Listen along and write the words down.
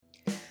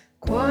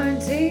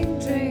quarantine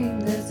dream.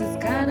 This is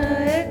kinda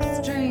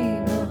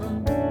extreme.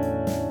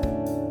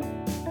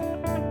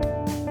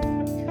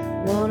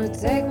 Wanna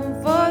take one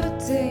for the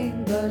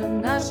team, but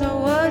I'm not sure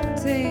what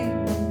team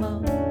I'm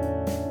on.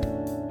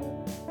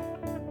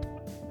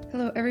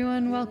 Hello,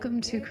 everyone.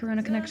 Welcome to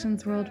Corona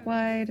Connections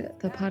Worldwide,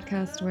 the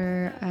podcast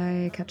where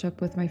I catch up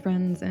with my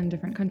friends in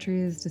different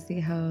countries to see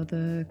how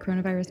the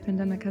coronavirus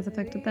pandemic has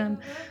affected them.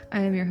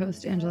 I am your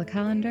host, Angela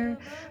Callender.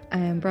 I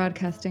am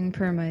broadcasting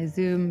per my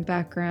Zoom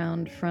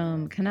background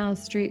from Canal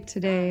Street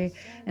today,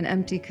 an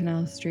empty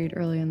Canal Street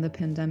early in the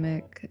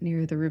pandemic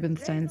near the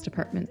Rubenstein's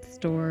department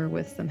store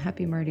with some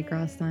Happy Mardi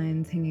Gras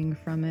signs hanging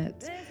from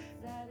it.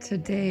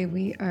 Today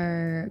we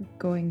are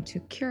going to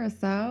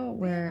Curacao,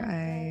 where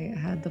I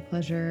had the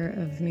pleasure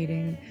of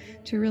meeting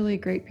two really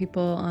great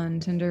people on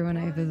Tinder when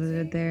I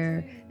visited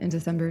there in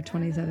December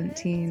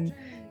 2017.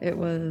 It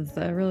was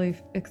a really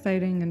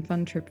exciting and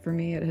fun trip for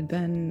me. It had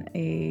been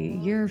a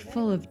year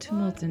full of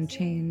tumult and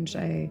change.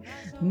 I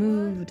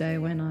moved, I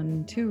went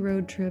on 2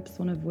 road trips,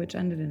 one of which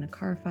ended in a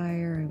car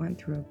fire. I went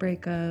through a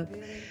breakup.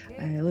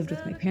 I lived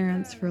with my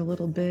parents for a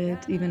little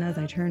bit, even as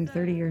I turned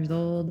 30 years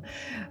old.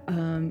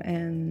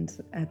 And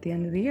at the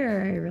end of the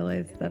year, I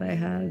realized that I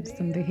had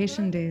some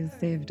vacation days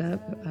saved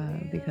up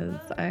because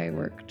I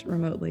worked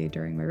remotely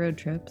during my road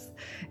trips,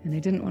 and I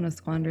didn't want to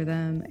squander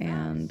them.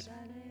 And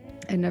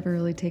I'd never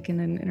really taken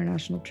an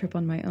international trip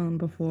on my own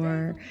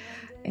before,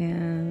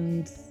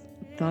 and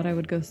thought I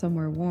would go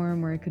somewhere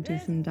warm where I could do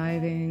some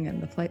diving,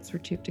 and the flights were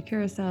cheap to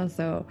Curacao,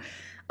 so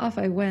off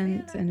I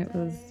went, and it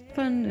was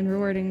fun and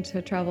rewarding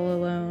to travel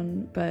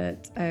alone,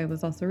 but I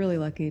was also really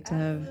lucky to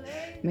have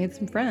made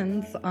some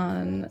friends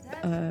on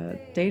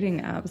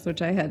dating apps,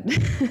 which I had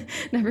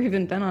never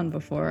even been on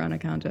before on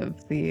account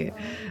of the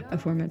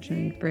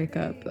aforementioned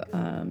breakup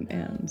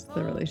and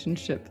the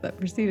relationship that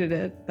preceded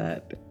it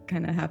that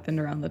kind of happened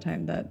around the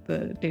time that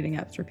the dating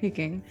apps were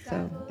peaking.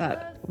 So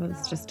that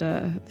was just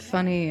a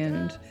funny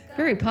and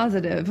very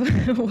positive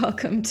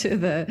welcome to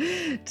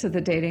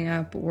the dating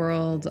app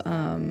world.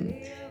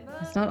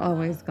 It's not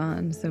always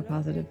gone so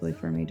positively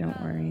for me, don't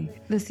worry.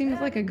 This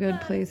seems like a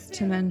good place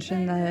to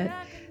mention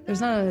that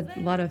there's not a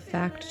lot of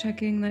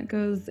fact-checking that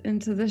goes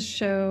into this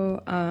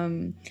show.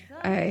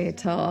 I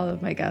tell all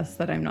of my guests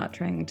that I'm not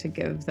trying to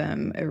give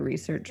them a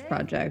research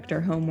project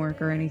or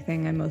homework or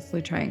anything. I'm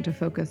mostly trying to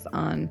focus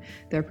on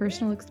their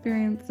personal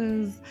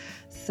experiences.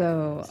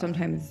 So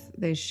sometimes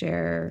they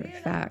share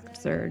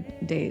facts or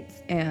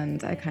dates,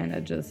 and I kind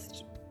of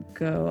just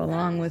go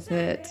along with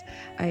it.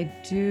 I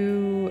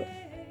do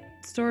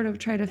sort of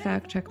try to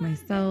fact check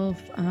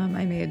myself.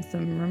 I made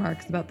some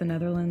remarks about the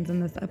Netherlands in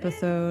this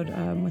episode,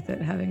 with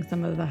it having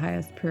some of the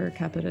highest per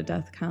capita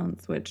death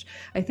counts, which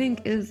I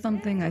think is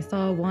something I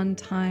saw one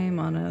time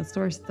on a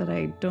source that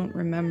I don't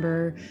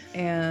remember,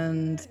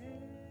 and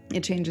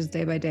it changes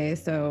day by day.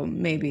 So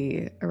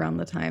maybe around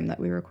the time that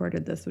we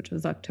recorded this, which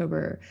was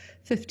October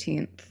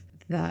 15th,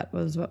 that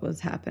was what was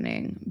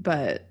happening.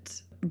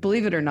 But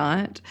believe it or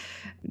not,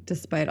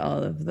 despite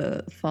all of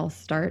the false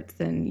starts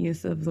and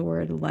use of the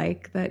word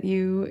 "like" that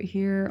you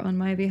hear on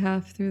my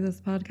behalf through this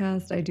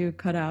podcast, I do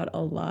cut out a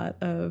lot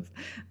of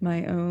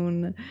my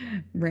own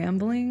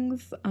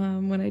ramblings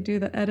when I do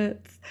the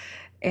edits.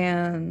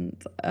 And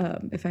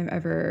if I'm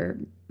ever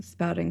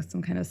spouting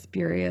some kind of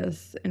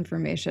spurious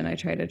information, I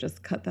try to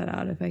just cut that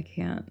out if I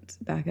can't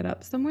back it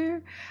up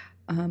somewhere.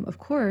 Of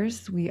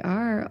course, we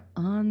are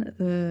on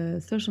the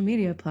social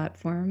media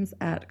platforms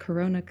at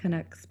Corona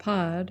Connects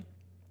Pod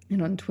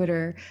and on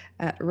Twitter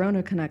at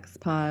Rona Connects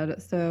Pod.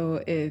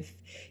 So if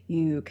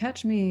you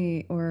catch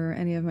me or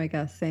any of my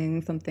guests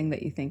saying something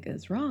that you think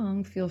is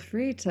wrong, feel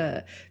free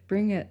to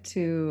bring it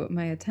to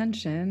my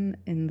attention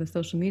in the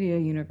social media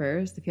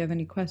universe. If you have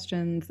any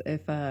questions,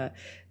 if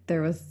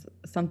there was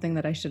something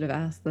that I should have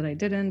asked that I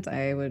didn't,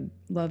 I would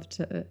love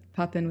to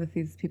pop in with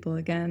these people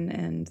again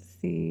and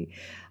see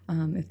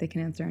if they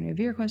can answer any of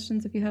your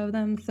questions if you have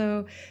them.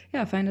 So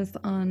yeah, find us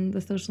on the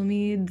social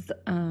medias,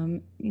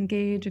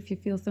 engage if you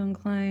feel so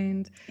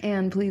inclined,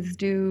 and please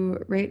do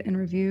rate and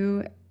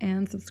review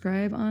and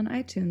subscribe on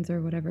iTunes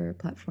or whatever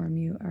platform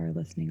you are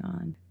listening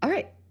on. All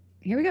right,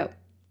 here we go.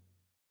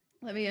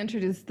 Let me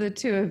introduce the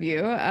two of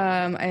you.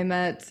 I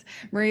met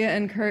Maria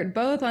and Kurt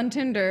both on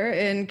Tinder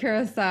in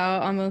Curacao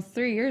almost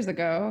 3 years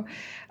ago.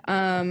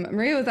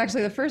 Maria was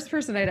actually the first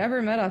person I'd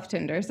ever met off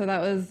Tinder, so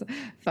that was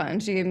fun.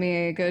 She gave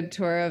me a good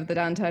tour of the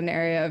downtown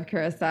area of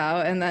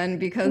Curacao, and then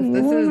because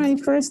this is my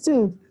first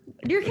too.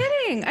 You're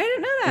kidding! I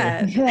didn't know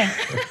that.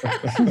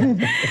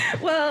 Yeah.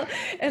 Well,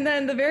 and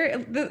then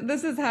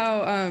this is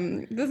how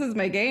this is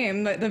my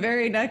game. The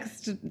very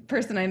next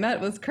person I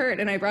met was Kurt,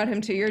 and I brought him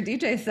to your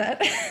DJ set.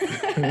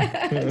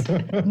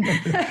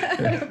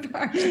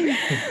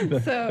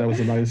 That was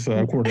a nice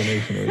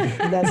coordination.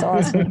 That's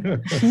awesome.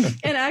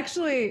 And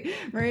actually,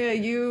 Maria,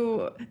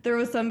 there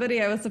was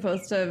somebody I was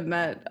supposed to have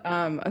met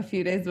a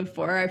few days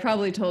before. I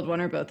probably told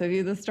one or both of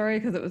you the story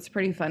because it was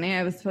pretty funny.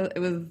 It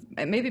was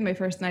maybe my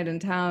first night in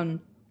town.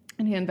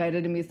 and he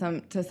invited me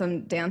to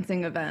some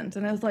dancing event,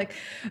 and I was like,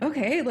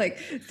 okay, like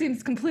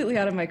seems completely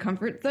out of my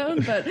comfort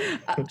zone, but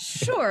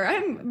sure,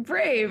 I'm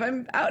brave,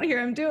 I'm out here,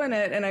 I'm doing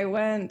it. And I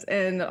went,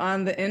 and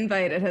on the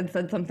invite it had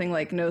said something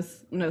like no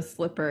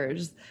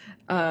slippers,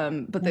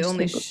 but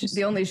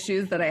the only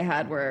shoes that I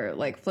had were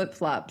like flip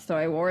flops, so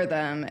I wore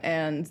them,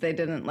 and they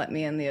didn't let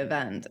me in the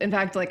event. In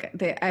fact, like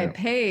I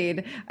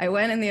paid, I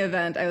went in the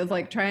event, I was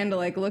like trying to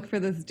like look for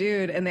this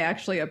dude, and they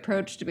actually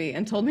approached me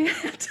and told me I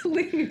had to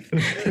leave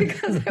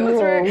because I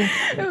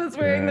was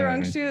wearing the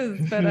wrong shoes.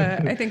 But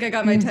I think I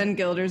got my 10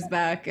 guilders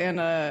back, and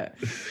the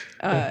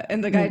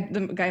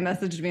guy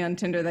messaged me on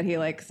Tinder that he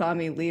like saw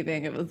me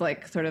leaving. It was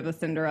like sort of a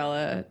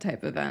Cinderella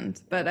type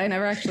event, but I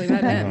never actually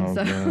met him.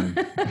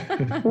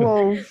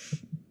 Whoa.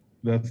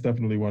 That's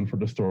definitely one for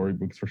the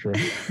storybooks for sure.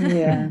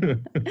 Yeah.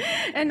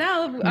 And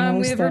now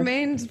we have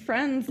remained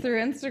friends through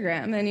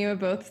Instagram, and you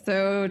have both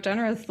so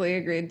generously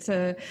agreed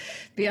to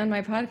be on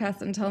my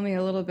podcast and tell me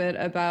a little bit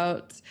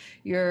about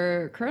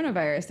your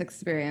coronavirus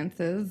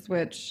experiences,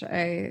 which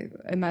I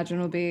imagine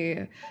will be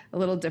a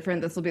little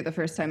different. This will be the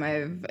first time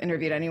I've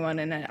interviewed anyone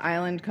in an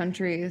island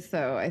country,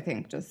 so I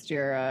think just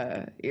you're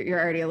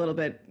already a little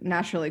bit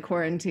naturally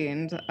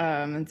quarantined,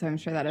 and so I'm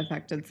sure that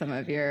affected some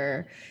of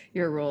your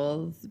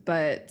rules.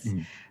 But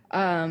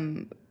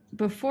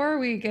before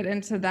we get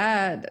into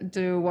that,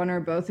 do one or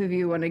both of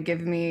you want to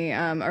give me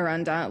a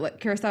rundown? Like,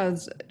 Curacao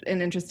is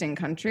an interesting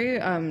country.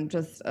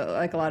 Just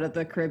like a lot of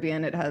the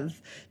Caribbean, it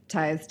has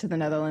ties to the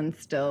Netherlands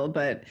still,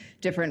 but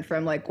different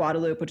from like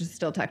Guadeloupe, which is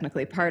still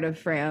technically part of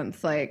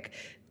France. Like,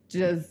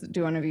 do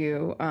one of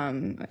you,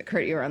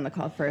 Kurt, you were on the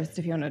call first.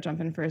 If you want to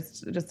jump in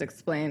first, just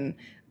explain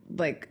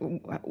like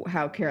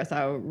how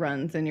Curacao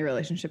runs in your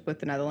relationship with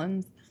the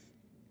Netherlands.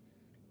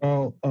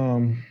 Well,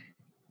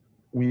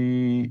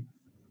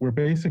 we're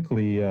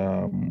basically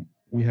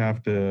we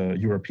have the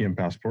European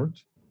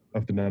passport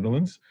of the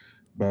Netherlands,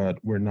 but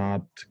we're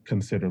not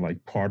considered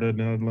like part of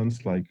the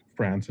Netherlands like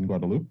France and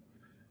Guadeloupe.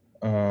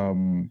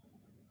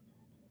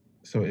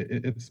 So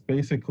it's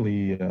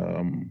basically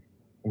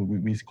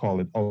we call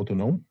it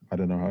autonome. I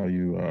don't know how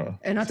you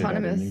an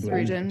autonomous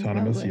region.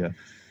 Autonomous, probably.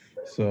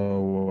 yeah.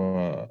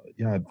 So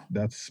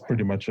that's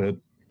pretty much it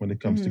when it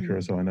comes to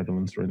Curacao and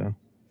Netherlands right now.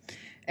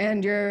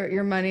 And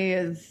your money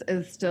is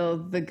still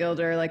the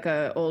guilder, like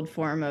a old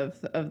form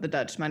of the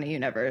Dutch money. You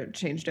never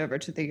changed over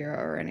to the euro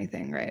or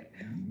anything, right?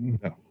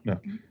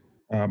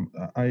 No.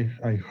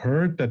 I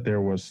heard that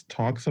there was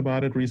talks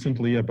about it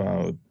recently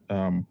about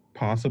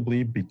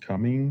possibly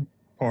becoming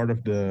part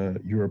of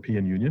the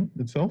European Union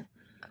itself.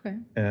 Okay.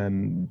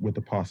 And with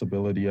the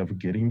possibility of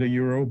getting the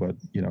euro, but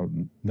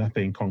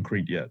nothing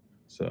concrete yet.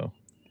 So.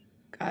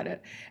 Got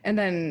it. And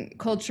then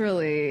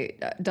culturally,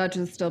 Dutch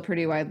is still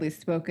pretty widely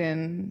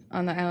spoken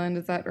on the island.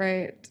 Is that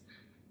right?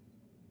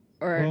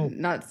 Or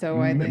not so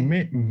widely?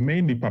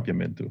 Mainly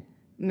Papiamento.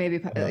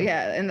 Maybe,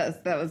 yeah. And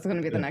that was going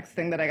to be the next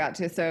thing that I got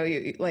to. So,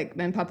 you like,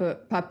 in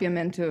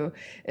Papiamento,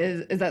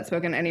 is that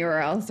spoken anywhere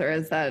else, or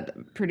is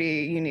that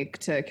pretty unique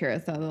to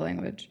Curacao, the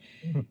language?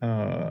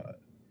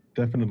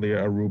 Definitely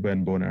Aruba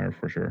and Bonaire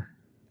for sure.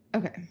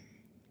 Okay.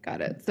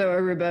 Got it. So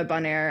Aruba,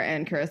 Bonaire,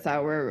 and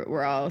Curacao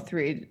were all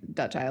three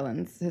Dutch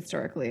islands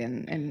historically,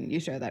 and you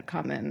share that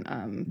common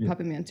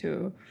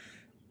Papiamento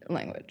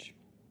language.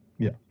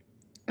 Yeah.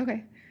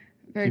 Okay.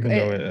 Even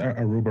though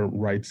Aruba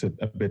writes it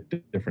a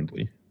bit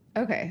differently.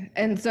 Okay.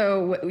 And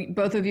so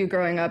both of you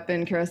growing up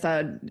in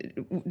Curacao,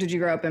 did you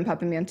grow up in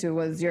Papiamento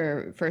was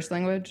your first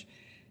language?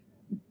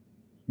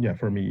 Yeah,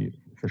 for me,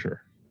 for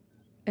sure.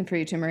 And for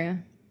you too,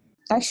 Maria?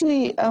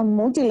 Actually,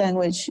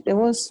 multi-language. It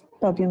was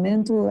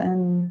Papiamento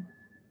and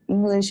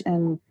English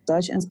and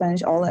Dutch and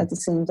Spanish all at the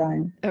same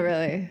time. Oh,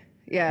 really?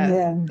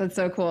 Yeah. That's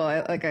so cool.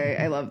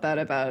 I love that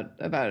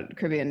about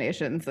Caribbean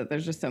nations, that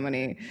there's just so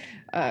many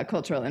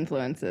cultural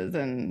influences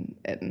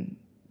and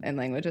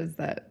languages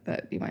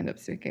that you wind up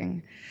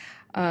speaking.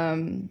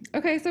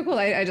 Okay, so cool.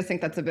 I just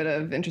think that's a bit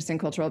of interesting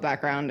cultural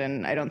background,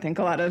 and I don't think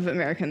a lot of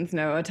Americans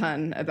know a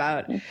ton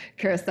about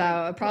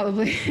Curacao,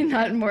 probably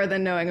not more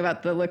than knowing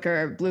about the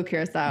liquor Blue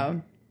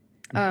Curacao.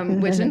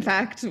 Which in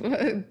fact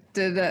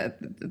did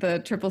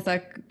the triple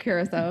sec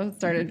Curacao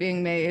started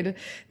being made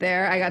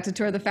there. I got to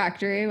tour the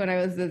factory when I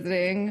was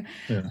visiting,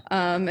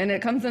 and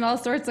it comes in all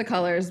sorts of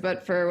colors,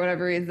 but for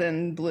whatever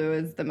reason, blue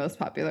is the most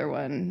popular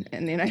one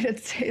in the United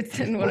States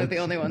and one of the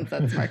only ones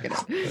that's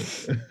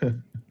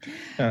marketed.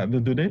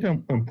 Do they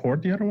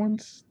import the other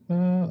ones?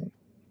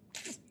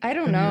 I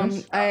don't know.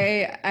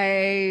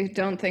 I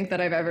don't think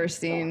that I've ever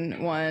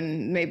seen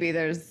one. Maybe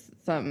there's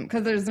some,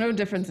 because there's no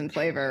difference in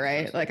flavor,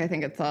 right? Like, I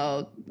think it's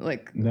all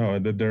like. No,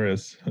 there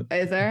is.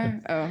 Is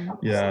there? Oh.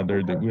 Yeah,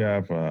 we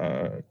have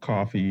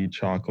coffee,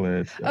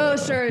 chocolate. Oh,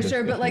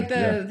 sure. But like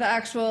the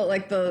actual,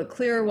 like the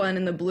clear one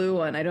and the blue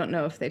one, I don't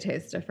know if they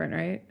taste different,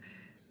 right?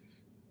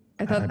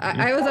 I thought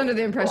I was under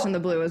the impression the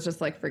blue was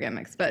just like for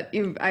gimmicks, but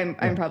I'm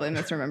probably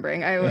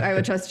misremembering. I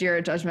would trust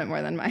your judgment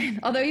more than mine.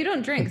 Although you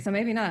don't drink, so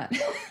maybe not.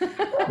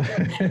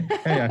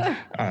 Hey,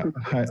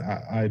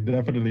 I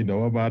definitely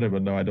know about it,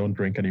 but no, I don't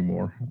drink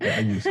anymore. I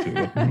used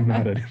to, but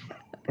not anymore.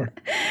 part.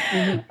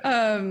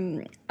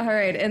 All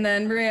right. And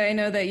then Maria, I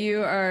know that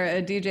you are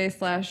a DJ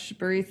slash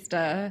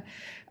barista.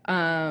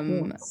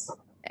 Yes.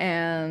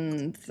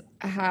 And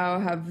how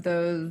have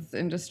those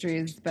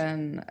industries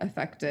been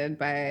affected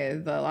by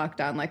the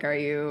lockdown? Like, are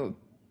you,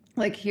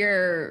 like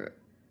here,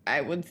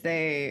 I would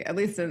say, at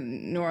least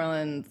in New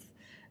Orleans,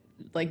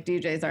 like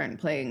DJs aren't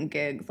playing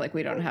gigs. Like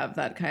we don't have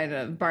that kind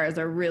of, bars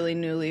are really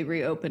newly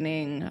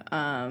reopening,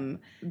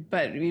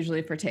 but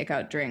usually for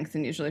takeout drinks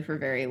and usually for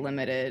very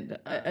limited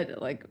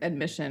like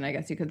admission, I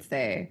guess you could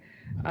say.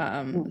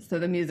 So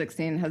the music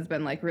scene has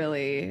been like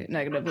really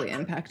negatively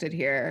impacted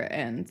here.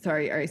 And so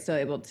are you still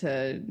able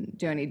to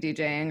do any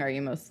DJing? Or are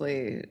you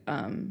mostly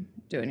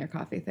doing your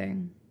coffee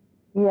thing?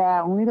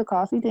 Yeah, only the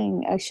coffee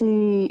thing.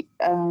 Actually,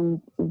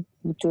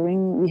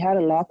 we had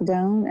a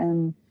lockdown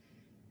and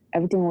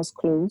everything was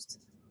closed.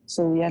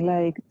 So we had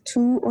like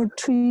 2 or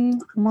 3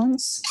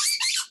 months,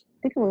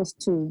 I think it was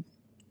 2,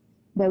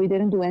 that we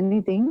didn't do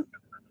anything,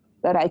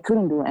 that I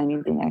couldn't do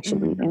anything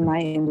actually in my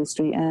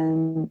industry.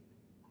 And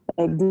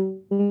like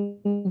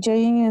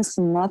DJing is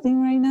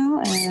nothing right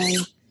now.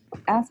 And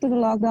after the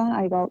lockdown,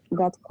 I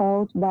got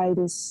called by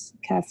this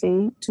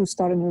cafe to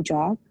start a new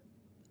job.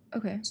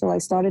 Okay. So I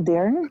started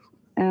there and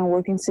I'm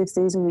working 6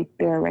 days a week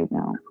there right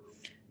now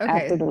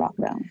after the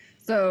lockdown.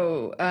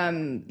 So,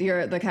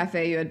 the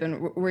cafe you had been,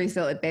 were you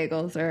still at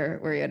Bagels or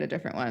were you at a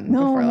different one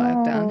before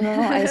lockdown?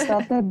 No. I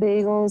stopped at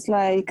Bagels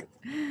like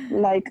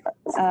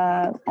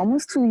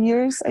almost 2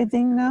 years, I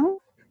think now.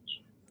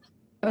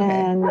 Okay.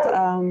 And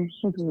oh,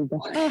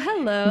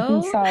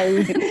 hello.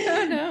 Sorry.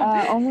 Oh,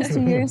 no. Almost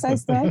 2 years I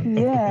stopped.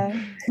 Yeah.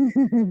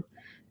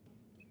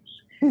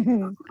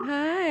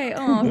 Hi.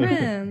 Oh,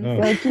 friends.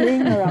 They're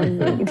playing around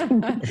me.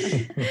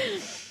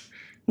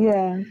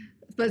 Yeah.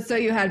 But so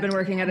you had been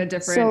working at a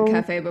different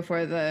cafe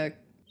before the...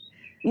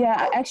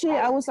 Yeah, actually,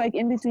 I was like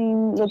in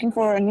between looking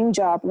for a new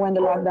job when the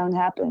lockdown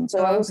happened.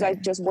 So I was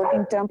like just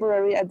working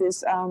temporary at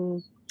this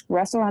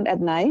restaurant at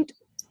night.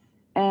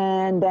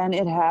 And then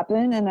it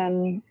happened. And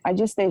then I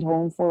just stayed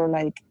home for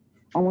like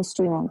almost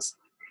 3 months.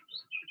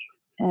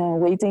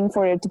 Waiting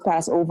for it to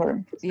pass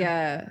over.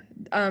 Yeah.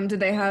 Did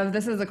they have,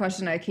 this is a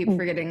question I keep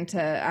forgetting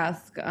to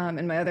ask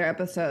in my other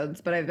episodes,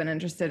 but I've been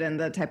interested in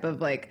the type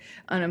of like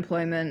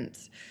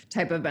unemployment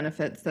type of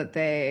benefits that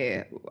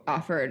they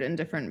offered in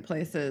different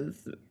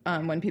places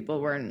when people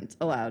weren't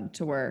allowed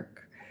to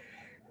work.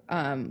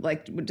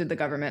 Like, did the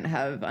government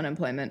have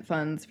unemployment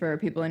funds for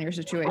people in your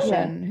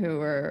situation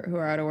who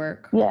are out of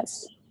work?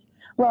 Yes.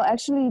 Well,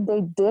 actually, they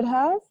did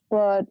have,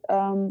 but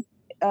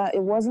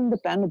it wasn't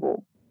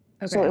dependable.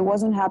 Okay. So it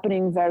wasn't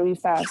happening very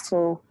fast.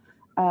 So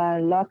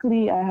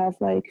luckily, I have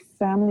like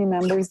family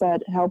members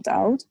that helped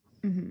out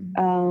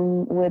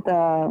with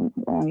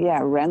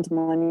rent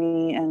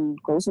money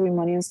and grocery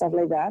money and stuff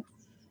like that.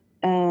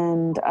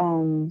 And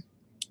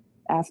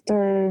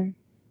after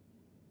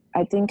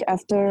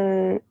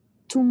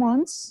 2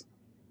 months,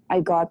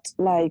 I got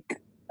like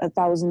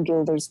 1,000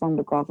 guilders from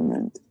the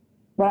government.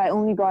 But I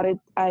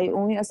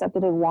only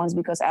accepted it once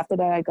because after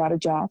that I got a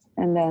job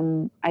and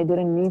then I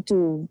didn't need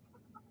to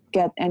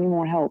get any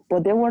more help.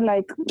 But they were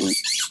like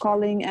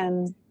calling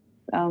and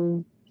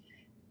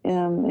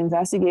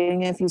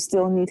investigating if you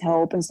still need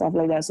help and stuff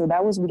like that. So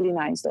that was really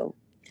nice though.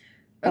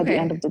 At the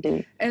end of the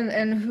day.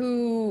 And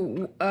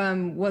who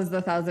was the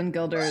 1,000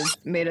 guilders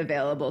made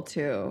available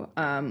to?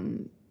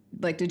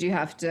 Like, did you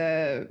have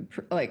to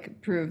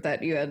prove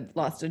that you had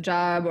lost a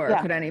job, or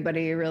could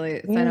anybody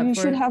really sign up for it? You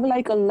should have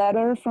like a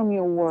letter from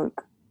your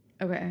work.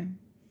 Okay.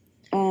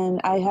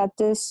 And I had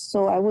this,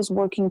 so I was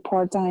working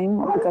part-time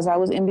because I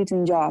was in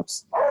between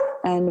jobs.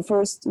 And the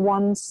first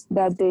ones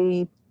that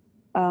they,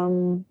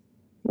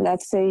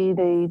 let's say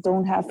they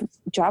don't have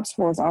jobs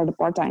for are the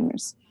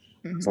part-timers.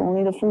 Mm-hmm. So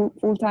only the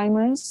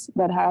full-timers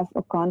that have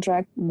a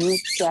contract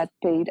would get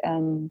paid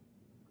and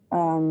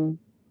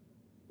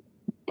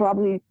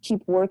probably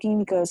keep working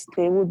because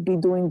they would be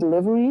doing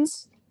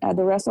deliveries at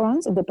the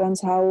restaurants. It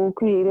depends how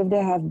creative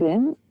they have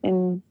been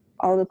in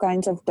all the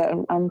kinds of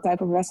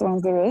type of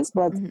restaurants there is.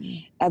 But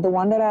at the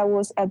one that I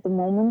was at the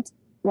moment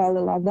while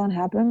the lockdown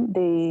happened,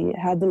 they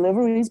had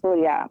deliveries, but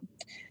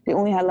they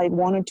only had like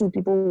 1 or 2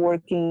 people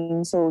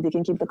working so they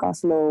can keep the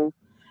cost low.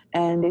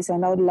 And they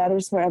send out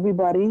letters for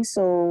everybody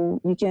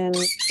so you can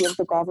give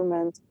the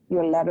government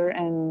your letter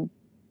and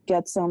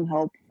get some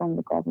help from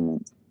the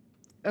government.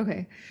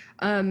 Okay.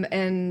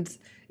 And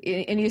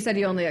you said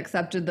you only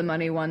accepted the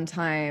money one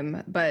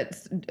time,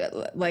 but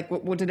like,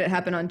 what did it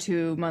happen on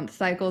 2-month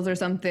cycles or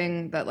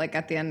something that like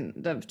at the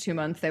end of 2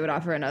 months they would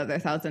offer another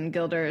 1,000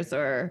 guilders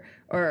or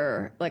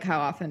like how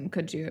often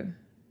could you?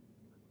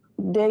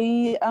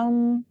 They,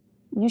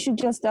 you should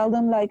just tell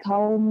them like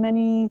how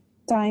many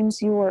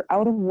times you were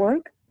out of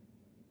work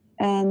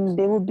and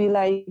they would be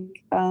like,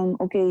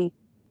 okay,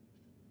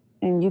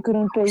 and you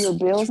couldn't pay your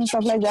bills and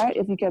stuff like that.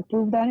 If you can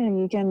prove that, and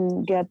you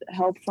can get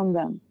help from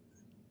them.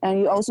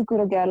 And you also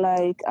could get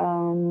like,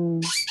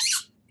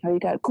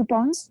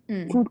 coupons,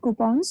 food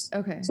coupons.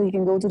 Okay. So you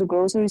can go to the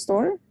grocery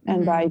store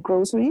and buy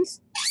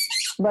groceries.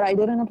 But I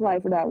didn't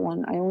apply for that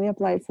one. I only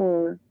applied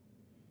for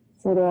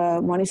for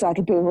the money so I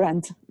could pay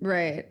rent.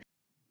 Right.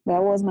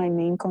 That was my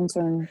main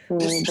concern for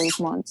those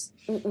months.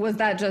 Was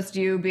that just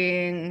you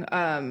being,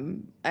 I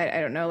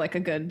don't know, like a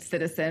good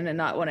citizen and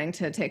not wanting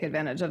to take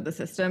advantage of the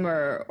system,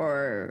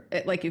 or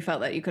like you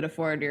felt that you could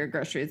afford your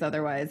groceries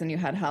otherwise and you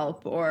had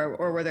help, or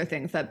were there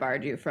things that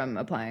barred you from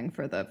applying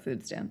for the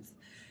food stamps?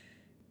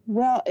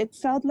 Well, it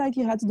felt like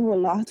you had to do a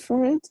lot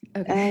for it.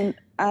 Okay. And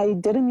I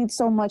didn't need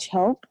so much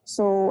help.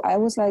 So I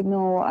was like,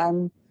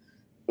 no,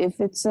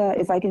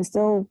 if I can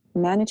still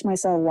manage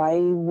myself, why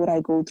would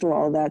I go through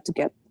all that to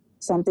get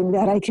something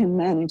that I can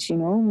manage,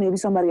 maybe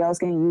somebody else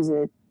can use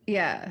it.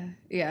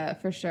 Yeah,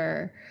 for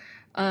sure.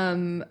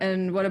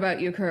 And what about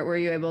you, Kurt? Were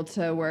you able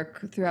to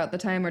work throughout the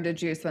time, or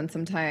did you spend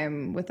some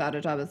time without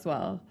a job as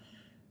well?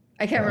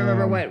 I can't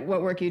remember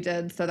what work you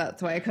did, so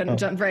that's why I couldn't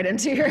jump right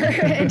into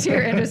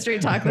your industry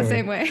talk the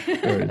same way.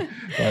 Right.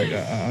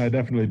 I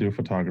definitely do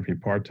photography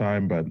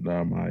part-time, but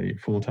my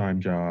full-time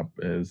job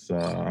is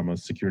I'm a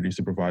security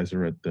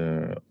supervisor at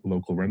the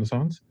local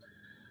Renaissance.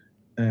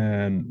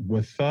 And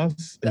with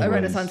us, a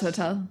Renaissance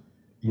hotel?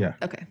 Yeah.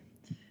 Okay.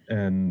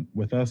 And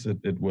with us,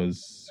 it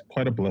was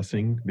quite a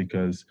blessing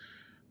because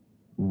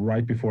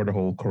right before the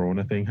whole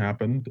Corona thing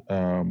happened,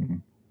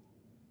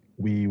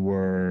 we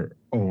were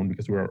owned,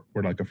 because we're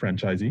like a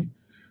franchisee.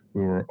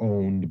 We were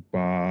owned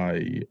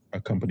by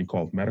a company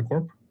called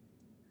Metacorp,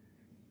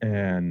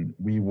 and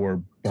we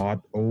were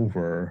bought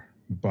over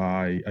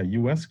by a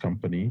U.S.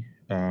 company,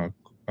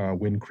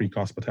 Wind Creek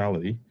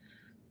Hospitality.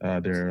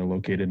 They're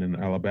located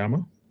in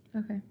Alabama.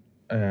 Okay.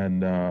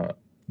 And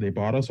they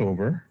bought us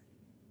over,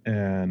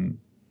 and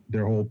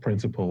their whole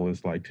principle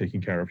is like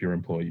taking care of your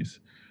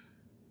employees.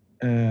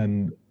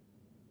 And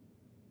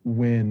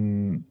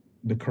when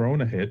the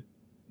Corona hit,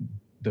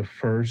 the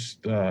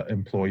first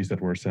employees that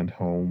were sent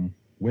home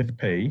with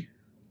pay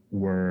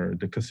were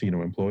the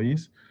casino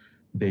employees.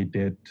 They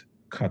did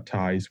cut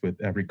ties with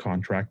every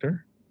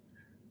contractor.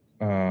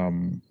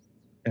 And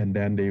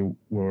then they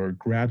were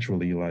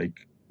gradually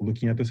like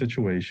looking at the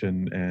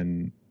situation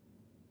and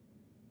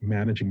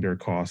managing their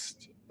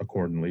costs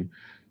accordingly,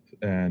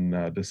 and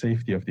the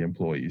safety of the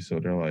employees. So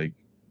they're like,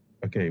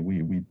 okay,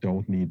 we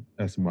don't need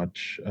as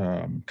much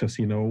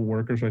casino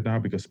workers right now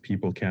because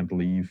people can't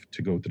leave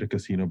to go to the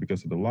casino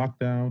because of the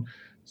lockdown.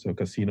 So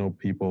casino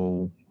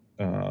people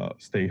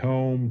stay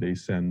home. They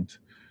sent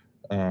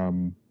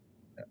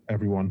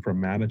everyone from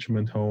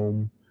management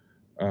home.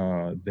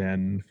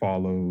 Then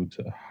followed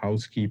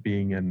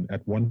housekeeping, and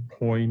at one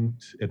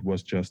point it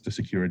was just the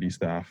security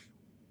staff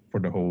for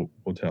the whole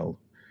hotel.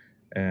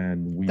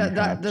 And we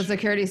the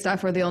security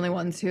staff were the only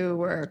ones who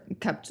were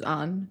kept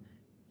on?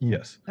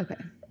 Yes. Okay.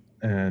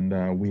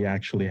 And we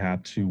actually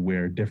had to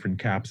wear different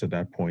caps at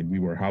that point. We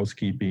were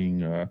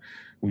housekeeping.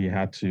 We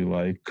had to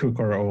like cook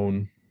our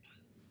own.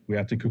 We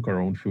had to cook our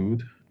own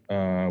food.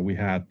 We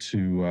had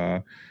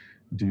to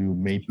do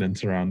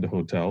maintenance around the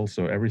hotel.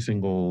 So every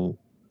single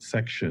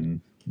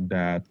section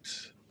that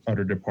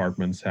other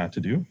departments had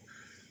to do,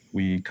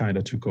 we kind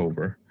of took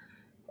over.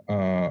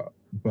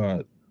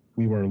 But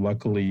we were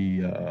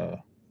luckily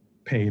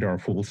paid our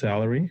full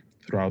salary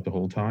throughout the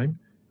whole time.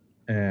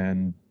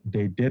 And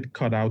they did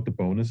cut out the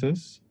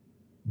bonuses,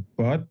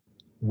 but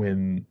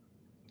when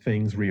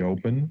things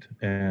reopened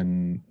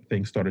and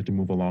things started to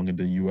move along in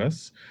the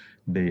US,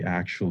 they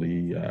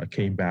actually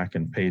came back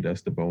and paid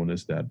us the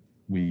bonus that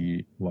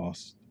we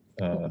lost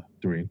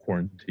during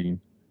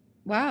quarantine.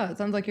 Wow, it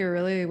sounds like you're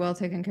really well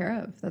taken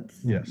care of. That's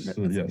yes.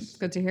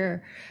 Good to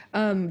hear.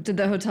 Did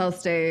the hotel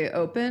stay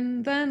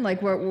open then?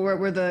 Like, what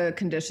were the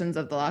conditions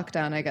of the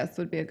lockdown? I guess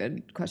would be a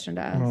good question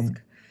to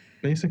ask.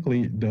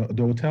 Basically, the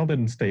hotel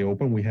didn't stay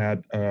open. We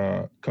had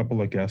a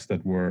couple of guests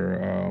that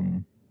were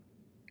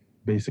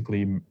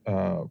basically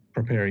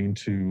preparing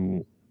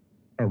to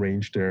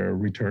arrange their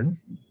return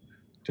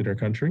to their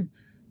country.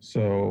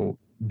 So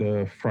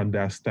the front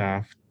desk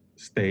staff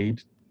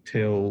stayed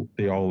till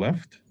they all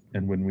left.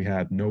 And when we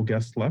had no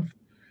guests left,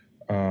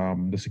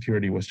 the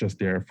security was just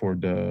there for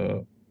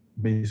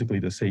basically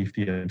the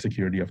safety and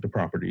security of the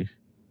property.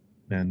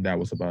 And that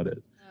was about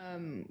it.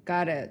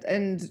 Got it.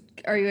 And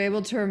are you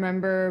able to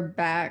remember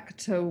back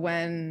to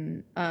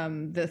when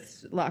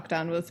this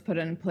lockdown was put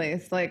in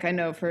place? Like, I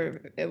know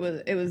it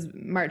was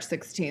March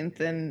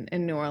 16th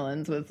in New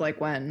Orleans was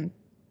like when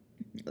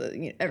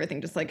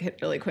everything just like hit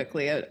really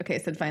quickly. A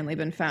case had finally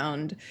been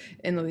found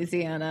in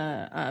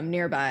Louisiana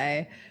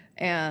nearby.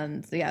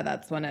 And yeah,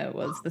 that's when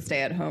the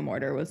stay-at-home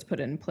order was put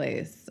in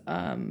place,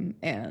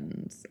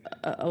 and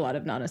a lot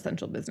of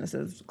non-essential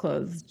businesses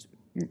closed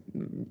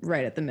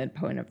right at the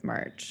midpoint of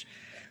March.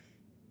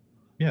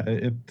 Yeah,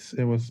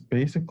 it was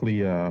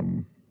basically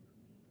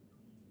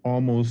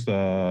almost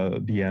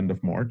the end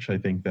of March. I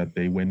think that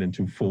they went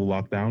into full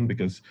lockdown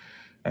because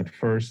at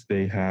first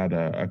they had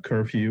a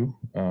curfew.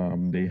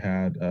 They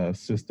had a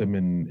system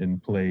in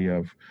play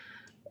of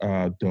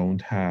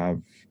don't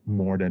have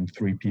more than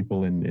 3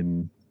 people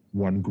in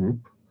one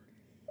group.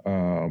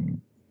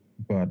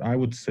 But I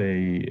would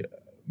say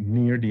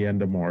near the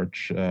end of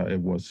March,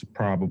 it was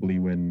probably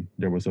when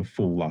there was a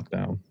full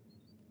lockdown.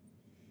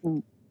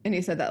 And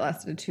you said that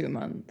lasted 2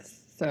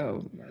 months.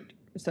 So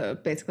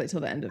basically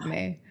till the end of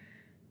May.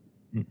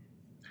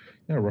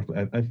 Yeah,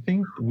 roughly. I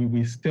think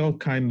we still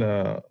kind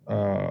of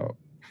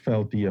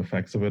felt the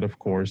effects of it, of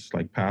course,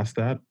 like past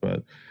that.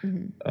 But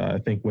I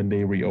think when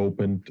they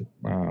reopened,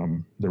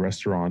 the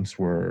restaurants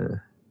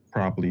were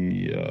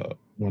probably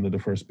one of the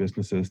first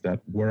businesses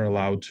that were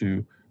allowed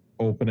to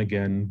open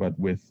again, but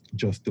with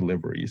just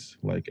deliveries.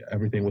 Like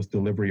everything was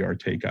delivery or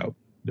takeout.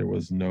 There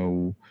was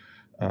no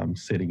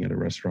sitting at a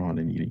restaurant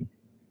and eating.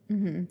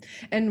 Mm-hmm.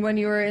 And when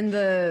you were in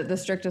the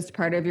strictest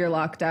part of your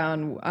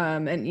lockdown,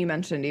 and you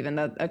mentioned even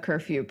that a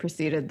curfew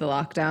preceded the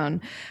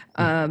lockdown,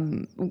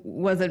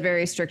 was it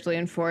very strictly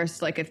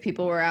enforced? Like if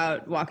people were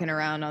out walking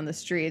around on the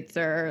streets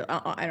or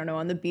I don't know,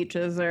 on the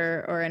beaches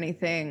or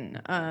anything,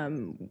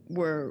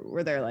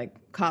 were there like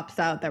cops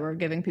out that were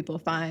giving people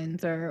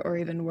fines or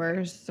even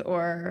worse,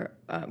 or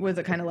was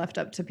it kind of left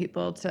up to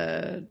people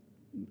to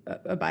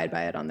abide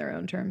by it on their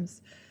own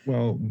terms?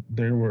 Well,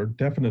 there were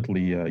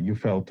definitely, you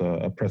felt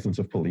a presence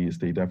of police.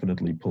 They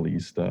definitely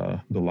policed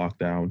the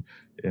lockdown.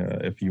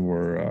 If you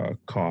were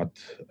caught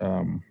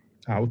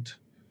out,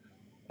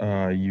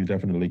 you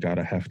definitely got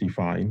a hefty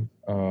fine.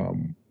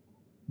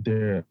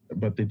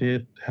 But they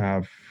did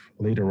have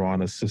later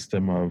on a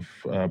system of,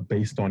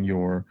 based on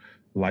your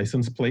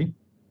license plate,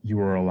 you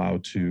were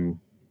allowed to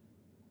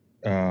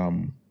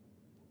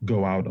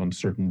go out on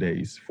certain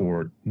days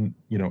for,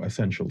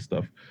 essential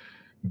stuff.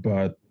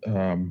 But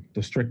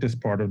the strictest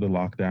part of the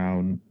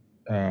lockdown,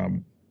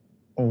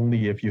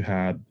 only if you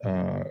had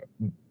a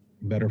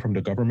letter from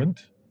the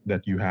government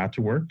that you had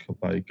to work,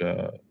 like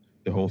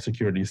the whole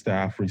security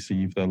staff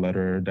received a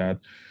letter that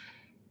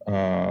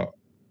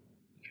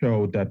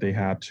showed that they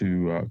had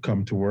to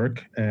come to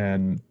work,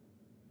 and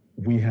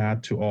we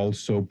had to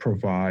also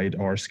provide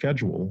our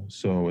schedule.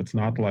 So it's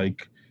not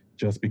like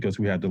just because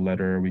we had the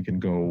letter, we can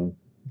go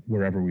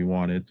wherever we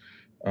wanted.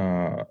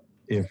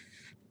 If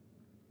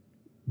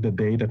the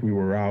day that we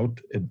were out,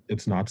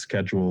 it's not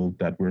scheduled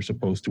that we're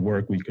supposed to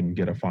work, we can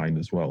get a fine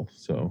as well.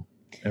 So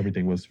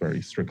everything was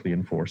very strictly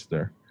enforced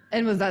there.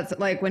 And was that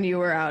like when you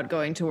were out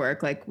going to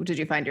work, like did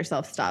you find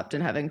yourself stopped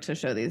and having to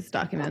show these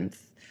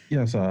documents?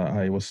 Yes,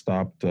 I was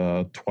stopped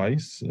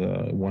twice,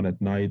 one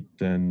at night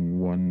and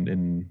one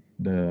in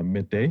the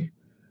midday.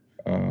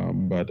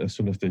 But as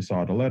soon as they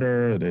saw the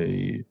letter,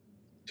 they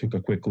took a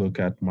quick look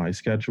at my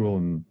schedule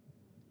and,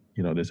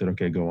 they said,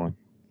 okay, go on.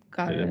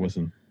 Got it. It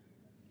wasn't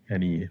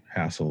any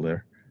hassle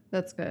there.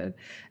 That's good.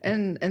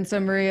 And so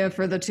Maria,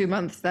 for the 2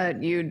 months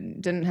that you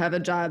didn't have a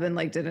job and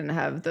like didn't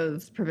have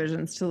those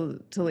provisions to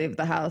leave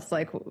the house,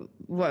 like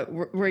what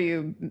were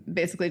you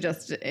basically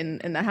just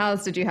in the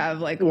house? Did you have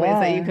like ways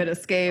that you could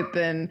escape?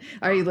 And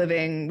are you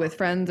living with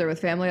friends or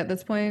with family at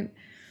this point?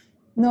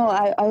 No,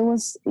 I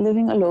was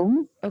living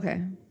alone.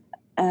 Okay.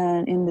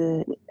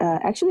 And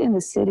actually in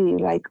the city,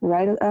 like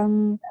right,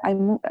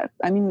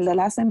 the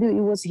last time that it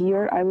was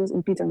here, I was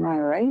in Peter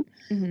Mayer, right?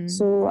 Mm-hmm.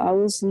 So I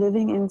was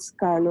living in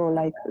Scarlo,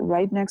 like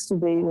right next to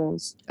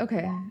Bagels.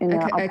 Okay.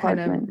 I kind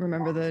of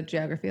remember the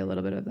geography a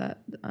little bit of that.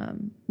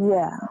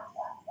 Yeah.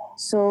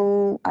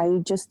 So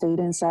I just stayed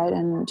inside,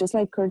 and just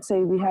like Kurt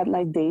said, we had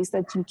like days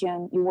that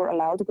you were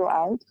allowed to go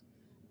out,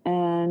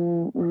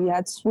 and we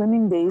had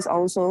swimming days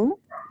also.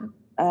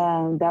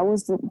 That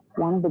was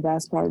one of the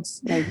best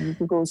parts. Like you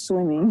could go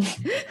swimming.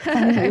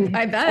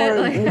 I bet.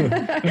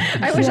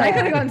 I wish I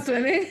could have gone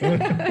swimming.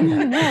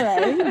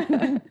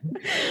 Right?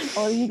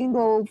 Or you can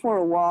go for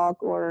a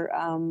walk or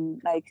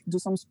like do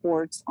some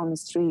sports on the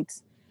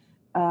streets.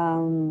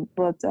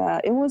 But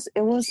it was.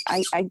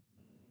 I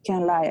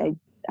can't lie.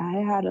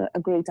 I had a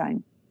great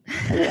time.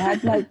 I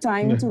had like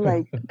time to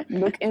like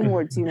look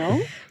inwards,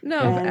 No,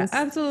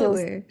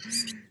 absolutely.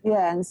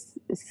 And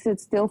sit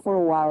still for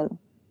a while.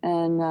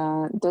 And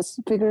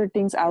just figure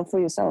things out for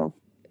yourself.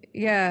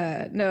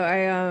 Yeah, no,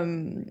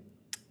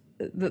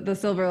 the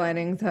silver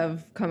linings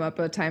have come up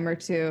a time or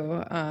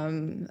two.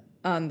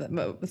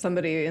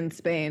 Somebody in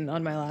Spain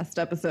on my last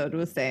episode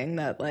was saying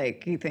that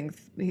like he thinks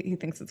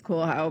it's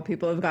cool how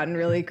people have gotten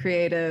really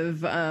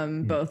creative,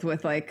 both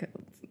with like,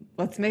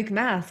 let's make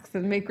masks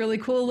and make really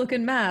cool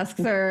looking masks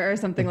or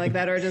something like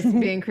that, or just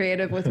being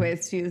creative with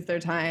ways to use their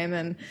time.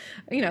 And,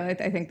 I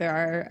think there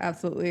are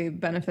absolutely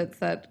benefits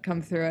that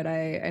come through it.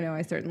 I know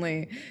I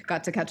certainly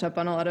got to catch up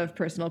on a lot of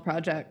personal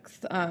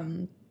projects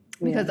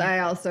because I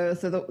also,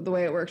 so the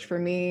way it worked for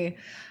me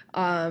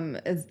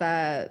is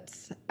that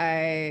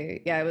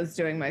I was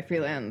doing my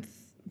freelance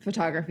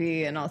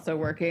photography and also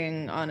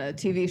working on a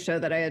TV show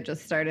that I had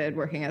just started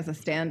working as a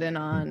stand-in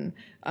on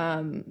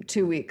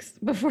 2 weeks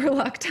before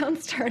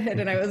lockdown started,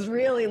 and I was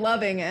really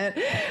loving it.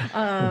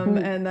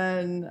 And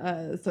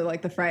then, so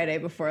like the Friday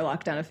before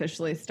lockdown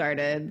officially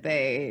started,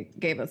 they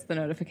gave us the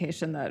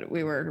notification that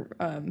we were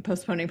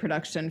postponing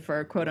production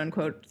for quote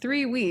unquote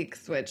 3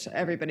 weeks, which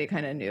everybody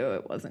kind of knew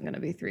it wasn't going to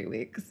be 3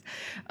 weeks.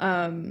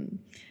 And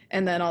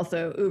then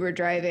also Uber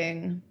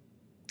driving,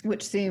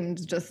 which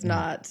seemed just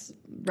not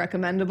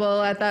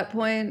recommendable at that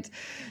point.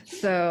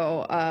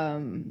 So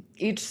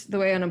the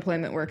way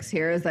unemployment works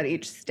here is that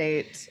each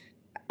state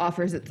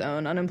offers its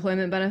own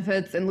unemployment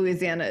benefits, and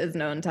Louisiana is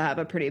known to have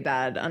a pretty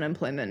bad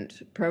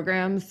unemployment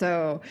program.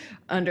 So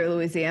under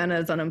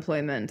Louisiana's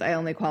unemployment, I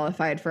only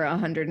qualified for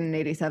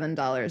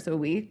 $187 a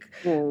week,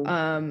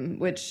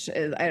 which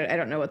is, I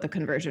don't know what the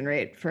conversion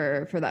rate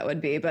for that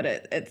would be, but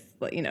it's,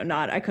 you know,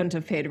 not, I couldn't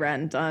have paid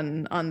rent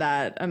on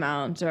that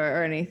amount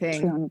or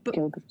anything.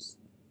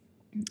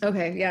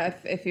 Okay, yeah,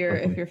 if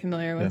you're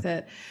familiar with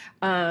it.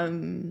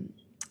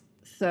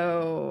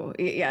 So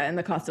yeah, and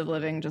the cost of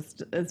living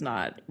just is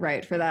not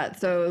right for that.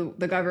 So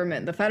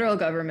the federal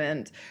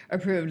government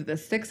approved the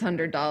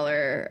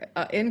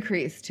 $600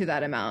 increase to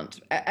that amount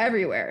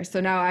everywhere.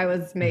 So now I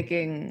was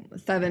making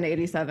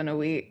 $787 a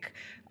week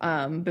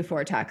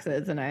before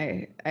taxes, and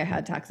I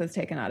had taxes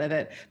taken out of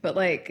it. But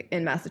like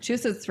in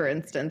Massachusetts, for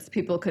instance,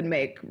 people could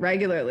make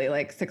regularly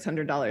like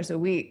 $600 a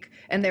week,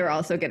 and they were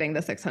also getting the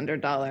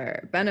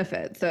 $600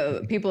 benefit.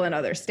 So people in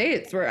other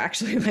states were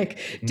actually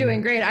like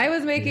doing great.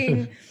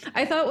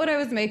 I thought what I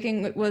was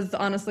making was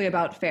honestly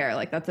about fair.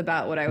 Like that's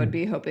about what I would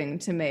be hoping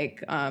to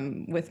make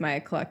with my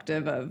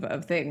collective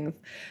of things.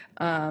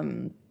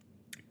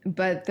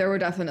 But there were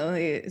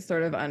definitely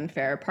sort of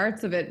unfair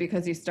parts of it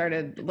because you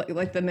started,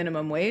 like the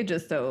minimum wage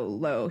is so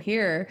low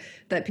here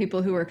that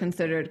people who were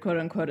considered quote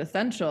unquote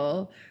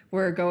essential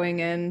were going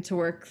in to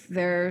work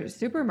their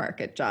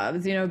supermarket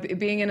jobs. You know,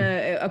 being in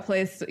a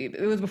place,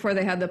 it was before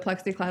they had the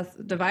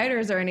plexiglass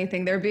dividers or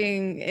anything. They're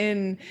being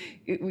in,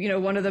 you know,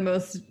 one of the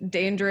most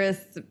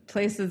dangerous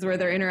places where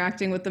they're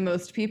interacting with the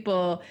most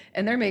people,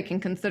 and they're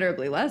making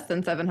considerably less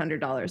than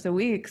 $700 a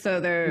week.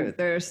 So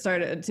there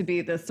started to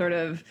be this sort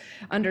of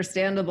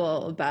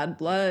understandable bad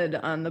blood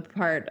on the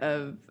part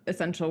of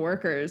essential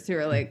workers who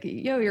are like,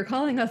 yo, you're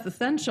calling us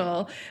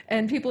essential,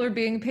 and people are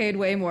being paid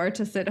way more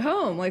to sit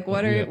home. Like,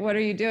 what are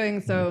you doing?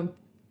 So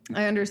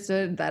I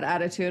understood that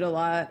attitude a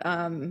lot.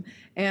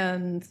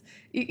 And,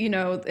 you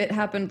know, it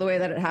happened the way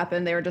that it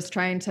happened. They were just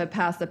trying to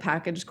pass a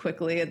package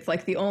quickly. It's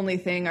like the only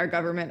thing our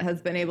government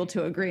has been able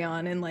to agree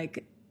on in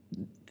like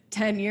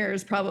 10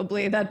 years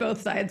probably, that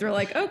both sides were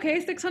like, okay,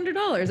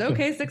 $600,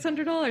 okay,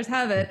 $600,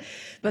 have it.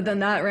 But then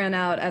that ran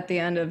out at the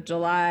end of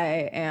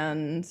July,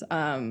 and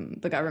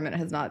the government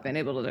has not been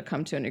able to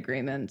come to an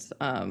agreement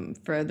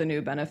for the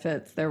new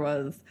benefits. There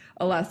was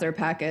a lesser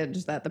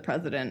package that the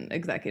president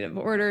executive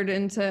ordered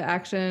into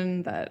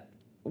action that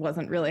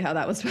wasn't really how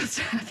that was supposed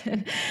to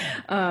happen.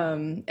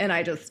 And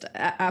I just,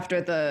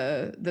 after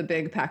the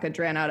big package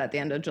ran out at the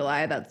end of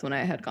July, that's when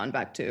I had gone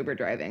back to Uber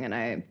driving, and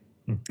I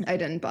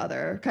didn't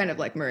bother, kind of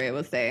like Maria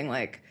was saying,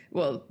 like,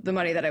 well, the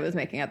money that I was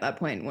making at that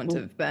point wouldn't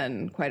have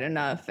been quite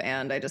enough.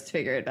 And I just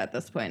figured at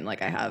this point,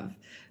 like, I have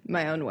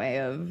my own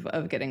way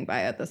of getting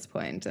by at this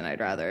point, and I'd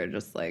rather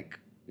just like,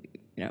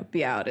 you know,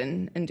 be out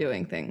and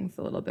doing things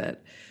a little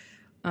bit.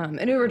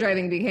 And Uber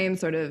driving became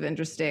sort of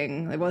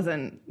interesting. It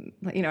wasn't,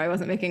 you know, I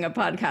wasn't making a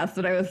podcast,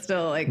 but I was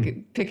still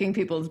like picking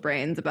people's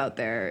brains about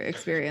their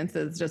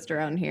experiences just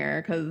around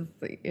here, because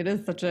it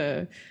is such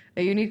a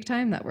unique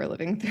time that we're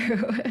living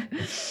through.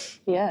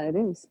 Yeah, it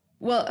is.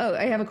 Well,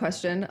 I have a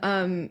question.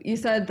 You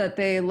said that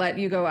they let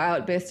you go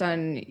out based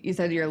on, you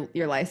said your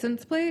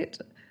license plate?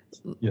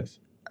 Yes.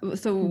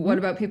 So what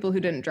about people who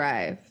didn't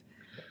drive?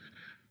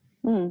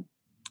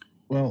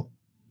 Well,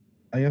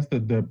 I guess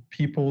the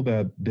people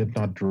that did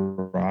not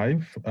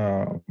drive,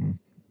 the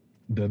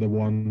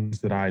ones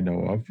that I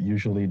know of,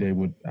 usually they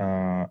would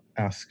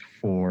ask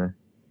for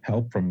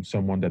help from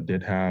someone that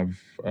did have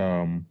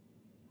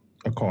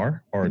a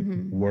car or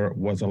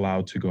was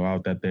allowed to go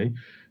out that day.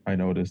 I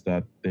noticed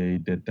that they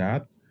did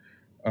that.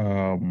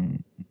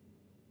 And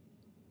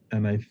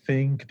I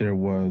think there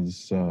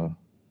was, you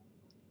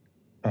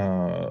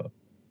know,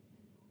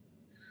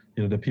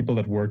 the people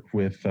that worked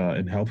with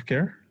in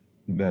healthcare,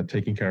 that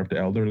taking care of the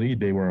elderly,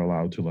 they were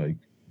allowed to like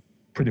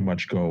pretty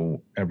much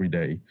go every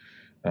day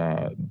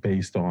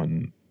based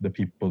on the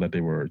people that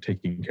they were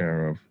taking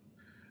care of.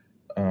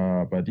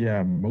 But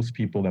yeah, most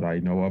people that I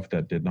know of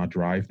that did not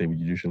drive, they would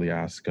usually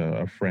ask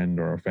a friend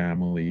or a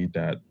family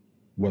that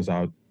was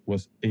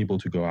able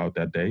to go out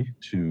that day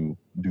to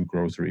do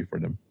grocery for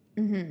them.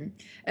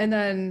 And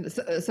then,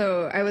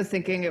 so I was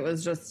thinking it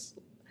was just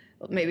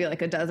maybe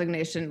like a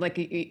designation, like,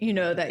 you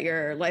know, that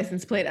your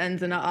license plate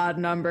ends in an odd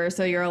number,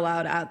 so you're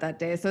allowed out that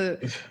day. So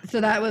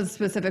that was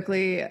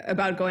specifically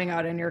about going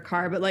out in your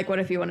car. But like, what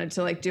if you wanted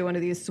to like do one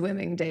of these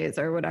swimming days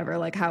or whatever?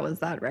 Like, how is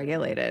that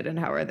regulated, and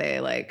how are they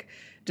like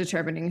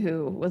determining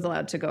who was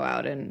allowed to go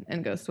out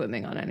and go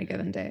swimming on any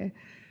given day?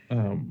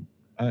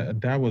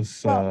 That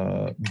was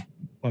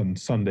on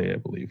Sunday, I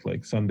believe.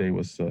 Like Sunday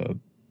was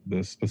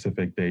the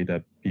specific day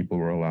that people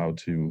were allowed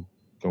to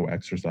go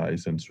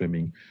exercise and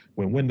swimming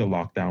when the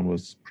lockdown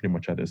was pretty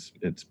much at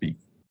its peak.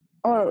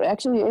 Or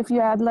actually, if you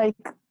had like,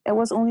 it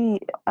was only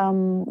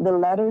the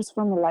letters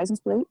from the license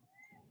plate.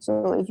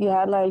 So if you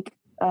had like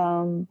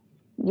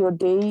your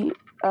day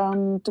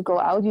to go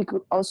out, you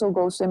could also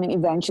go swimming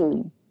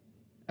eventually.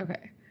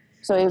 Okay.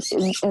 So if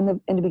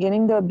in the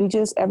beginning, the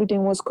beaches,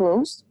 everything was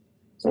closed.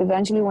 So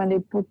eventually when they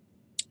put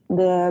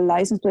the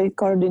license plate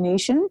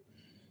coordination,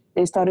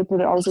 they started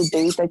putting also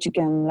days that you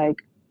can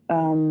like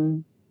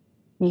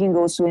you can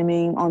go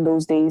swimming on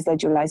those days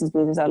that your license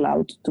plate is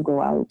allowed to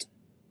go out.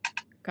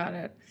 Got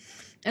it.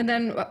 And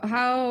then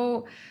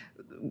how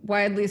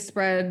widely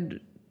spread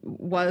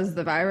was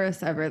the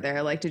virus ever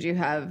there? Like, did you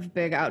have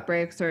big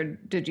outbreaks, or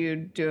did you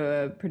do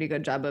a pretty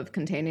good job of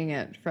containing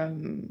it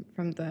from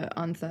the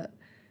onset?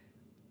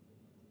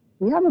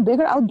 We have a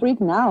bigger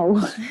outbreak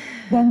now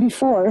than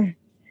before,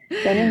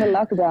 than in the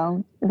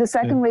lockdown. The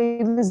second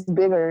wave is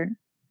bigger.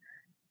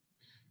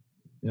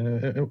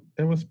 Yeah,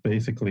 it was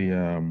basically,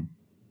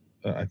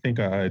 I think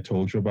I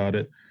told you about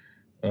it.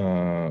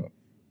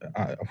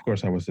 Of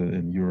course, I was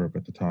in Europe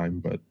at the time,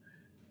 but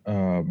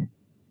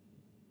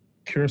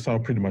Curacao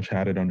pretty much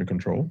had it under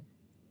control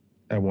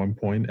at one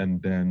point,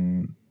 and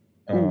then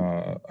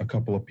a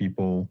couple of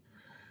people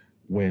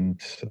went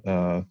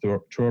to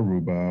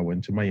Aruba,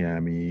 went to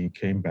Miami,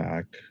 came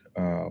back.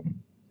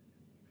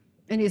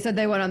 And you said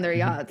they went on their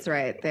yachts,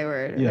 right? They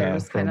were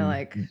just kind of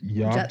like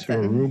yacht to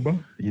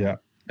Aruba, yeah.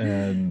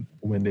 And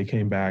when they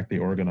came back, they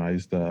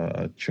organized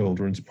a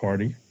children's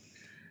party,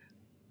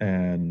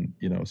 and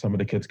some of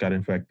the kids got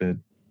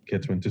infected.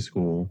 Kids went to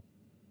school.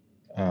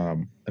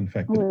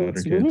 Infected other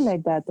kids. It's really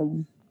like that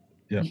then.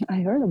 Yeah,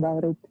 I heard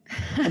about it.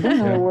 I don't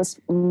know. It was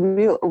a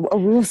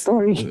real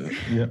story.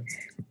 Yeah,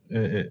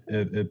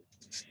 it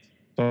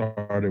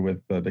started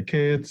with the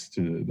kids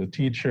to the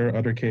teacher.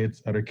 Other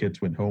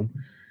kids went home,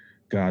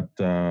 got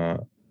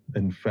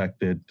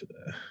infected.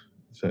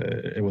 So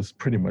it was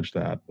pretty much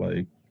that.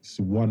 Like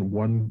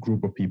one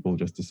group of people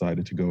just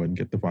decided to go and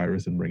get the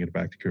virus and bring it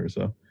back to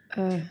Curacao.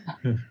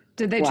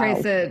 Did they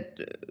trace it?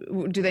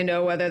 Do they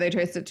know whether they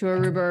traced it to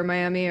Aruba or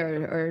Miami,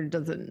 or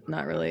does it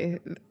not really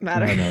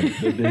matter? No,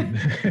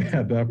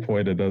 at that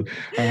point, it does.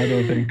 I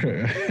don't think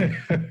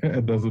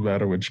it doesn't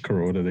matter which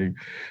corona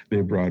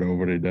they brought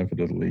over. They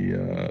definitely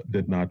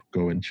did not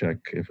go and check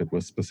if it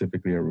was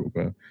specifically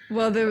Aruba.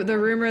 Well, the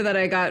rumor that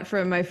I got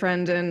from my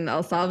friend in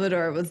El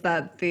Salvador was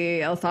that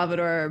the El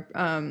Salvador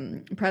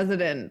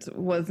president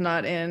was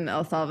not in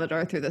El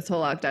Salvador through this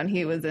whole lockdown.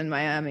 He was in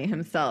Miami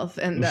himself,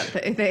 and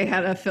that they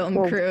had a film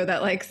crew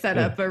that like set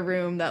up a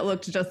room that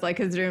looked just like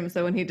his room.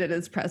 So when he did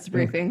his press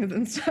briefings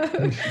and stuff,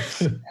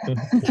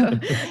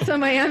 so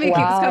Miami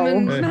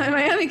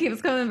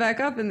keeps coming back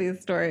up in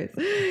these stories.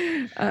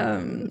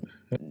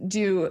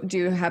 Do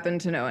you happen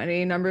to know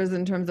any numbers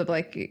in terms of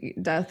like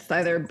deaths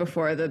either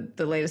before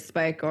the latest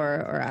spike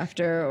or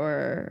after,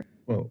 or?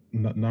 Well,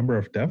 number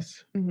of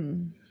deaths.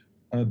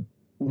 Mm-hmm.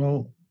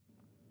 Well,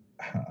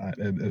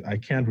 I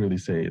can't really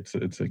say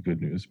it's a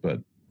good news, but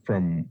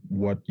from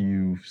what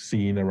you've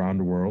seen around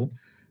the world,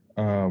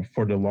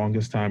 for the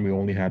longest time, we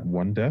only had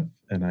one death.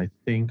 And I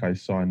think I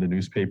saw in the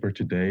newspaper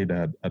today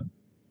that a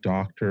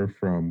doctor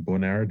from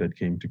Bonaire that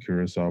came to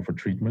Curacao for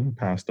treatment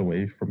passed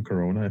away from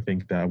corona. I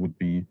think that would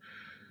be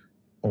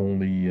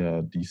only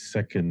the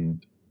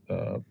second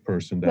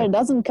person that... But it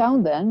doesn't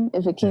count then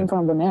if it came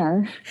from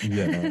Bonaire.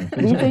 Yeah.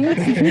 Do you think?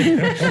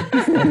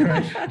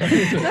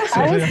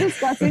 I was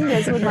discussing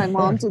this with my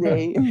mom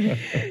today.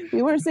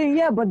 We were saying,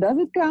 but does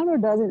it count or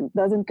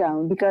doesn't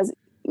count? Because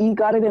he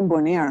got it in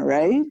Bonaire,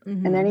 right?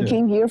 Mm-hmm. And then he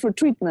came here for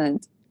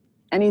treatment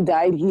and he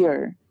died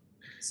here.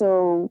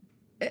 So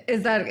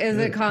is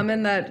it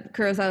common that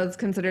Curacao is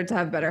considered to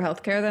have better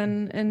healthcare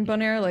than in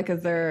Bonaire? Like,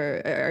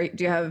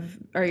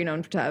 are you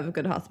known to have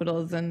good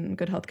hospitals and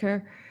good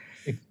healthcare?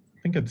 I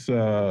think it's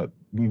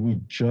we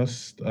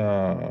just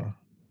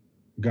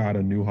got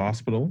a new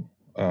hospital,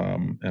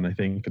 and I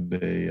think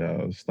they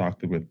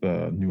stocked it with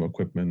new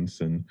equipments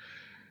and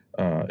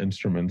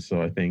instruments.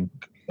 So I think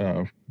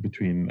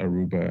between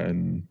Aruba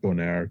and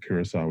Bonaire,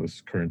 Curacao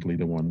is currently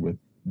the one with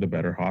the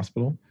better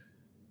hospital.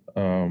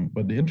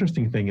 But the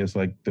interesting thing is,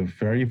 like, the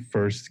very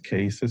first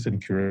cases in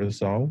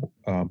Curacao,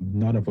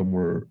 none of them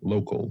were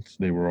locals.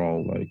 They were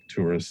all like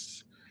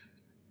tourists.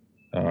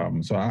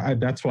 So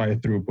that's why I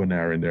threw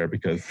Bonaire in there,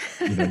 because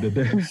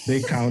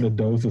they counted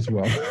those as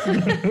well. Is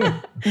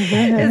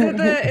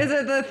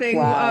it the thing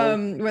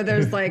where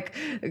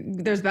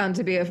there's bound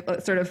to be a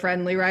sort of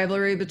friendly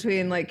rivalry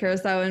between like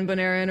Curacao and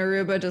Bonaire and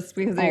Aruba just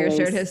because of your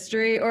shared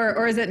history,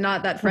 or is it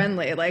not that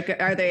friendly? Like,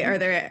 are they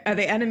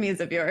enemies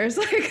of yours?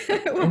 Like,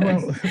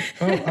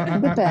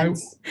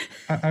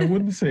 I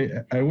wouldn't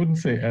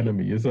say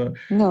enemy. Is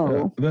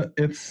no.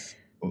 It's.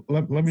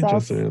 Let me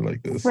just say it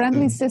like this: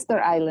 friendly sister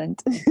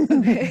island.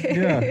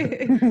 Yeah,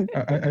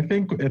 I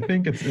think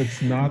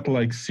it's not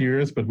like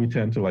serious, but we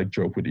tend to like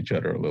joke with each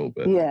other a little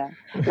bit. Yeah,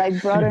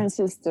 like brother and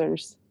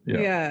sisters.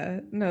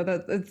 Yeah. No,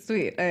 it's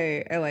sweet.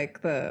 I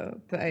like the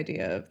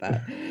idea of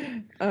that.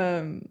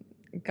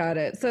 Got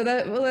it. So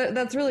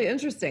that's really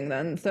interesting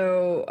then.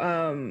 So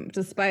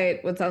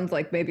despite what sounds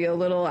like maybe a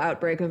little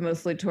outbreak of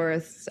mostly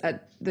tourists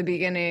at the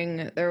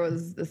beginning, there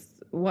was this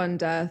one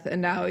death,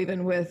 and now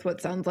even with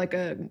what sounds like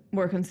a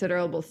more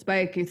considerable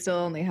spike, you still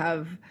only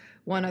have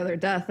one other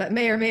death that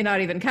may or may not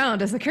even count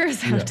as a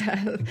Curacao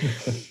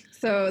death.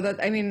 So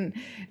that, I mean,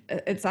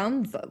 it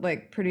sounds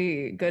like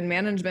pretty good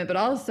management, but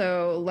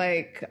also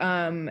like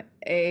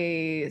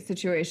a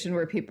situation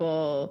where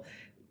people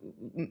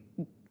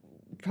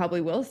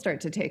probably will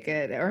start to take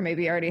it, or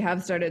maybe already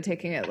have started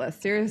taking it less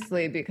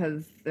seriously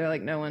because they're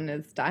like, no one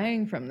is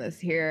dying from this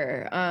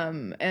here.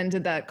 And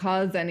did that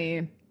cause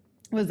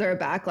was there a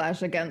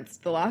backlash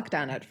against the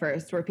lockdown at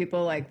first? Were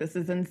people like, this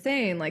is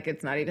insane, like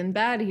it's not even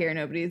bad here,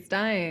 nobody's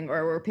dying?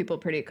 Or were people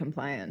pretty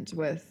compliant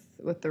with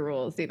the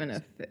rules, even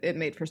if it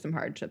made for some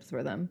hardships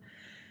for them?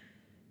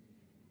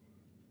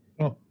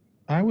 Well,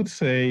 I would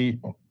say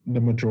the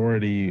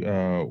majority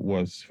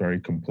was very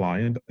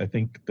compliant. I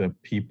think the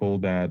people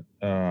that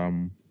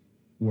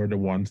were the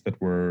ones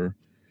that were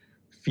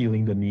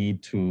feeling the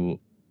need to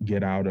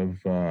get out of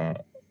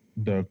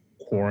the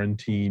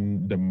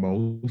quarantine the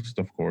most,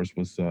 of course,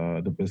 was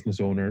the business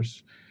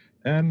owners,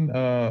 and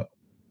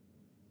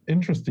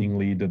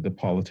interestingly, the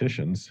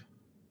politicians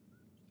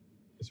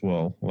as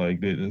well.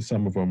 Like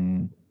some of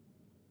them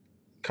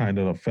kind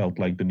of felt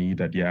like the need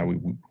that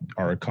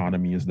our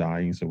economy is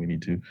dying, so we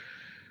need to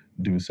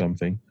do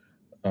something.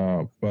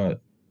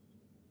 But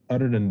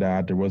other than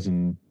that, there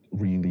wasn't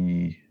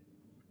really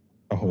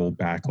a whole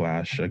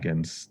backlash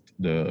against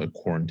the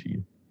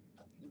quarantine.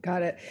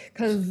 Got it.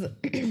 Because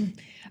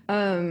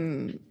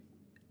in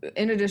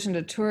addition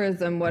to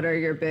tourism, what are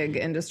your big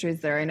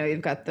industries there? I know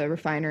you've got the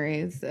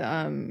refineries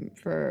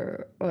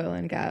for oil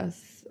and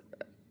gas.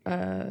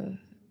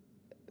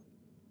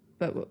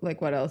 But like,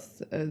 what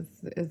else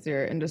is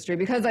your industry?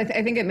 Because I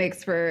think it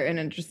makes for an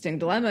interesting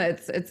dilemma.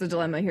 It's a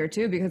dilemma here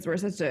too, because we're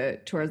such a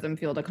tourism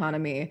fueled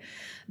economy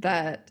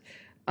that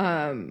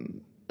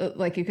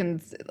like you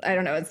can, I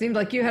don't know, it seemed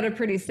like you had a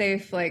pretty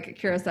safe like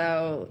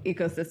Curacao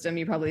ecosystem.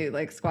 You probably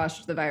like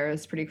squashed the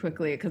virus pretty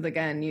quickly because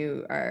again,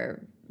 you are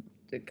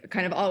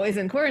kind of always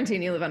in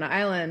quarantine. You live on an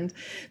island,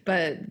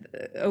 but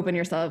opening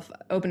yourself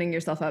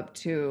up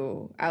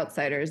to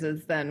outsiders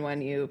is then when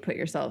you put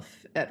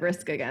yourself at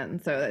risk again.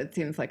 So it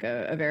seems like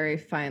a very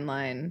fine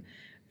line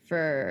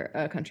for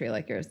a country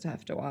like yours to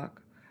have to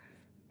walk.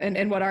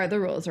 And what are the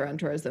rules around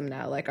tourism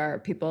now? Like, are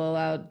people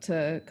allowed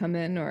to come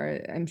in, or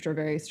I'm sure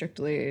very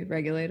strictly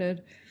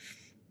regulated?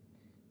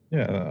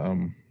 Yeah,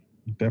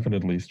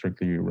 definitely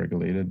strictly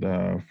regulated.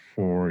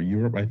 For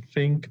Europe, I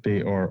think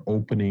they are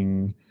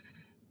opening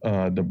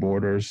the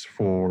borders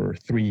for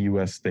 3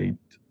 U.S.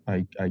 states.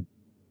 I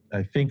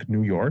think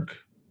New York,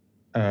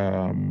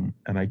 and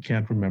I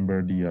can't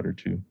remember the other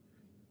two.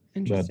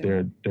 But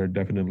they're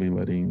definitely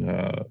letting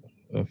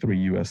 3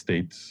 U.S.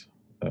 states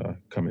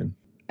come in.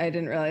 I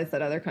didn't realize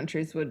that other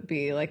countries would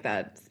be like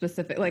that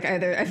specific. Like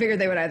I figured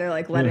they would either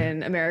like let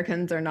in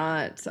Americans or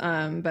not.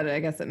 But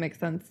I guess it makes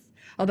sense.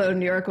 Although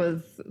New York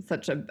was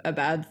such a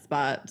bad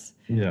spot.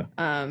 Yeah.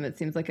 It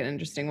seems like an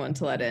interesting one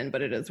to let in,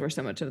 but it is where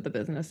so much of the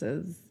business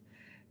is.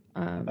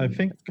 I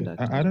think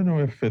I don't know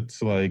if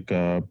it's like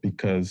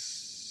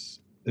because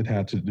it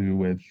had to do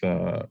with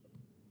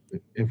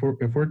if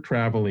we're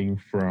traveling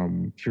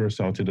from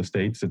Curacao to the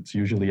States, it's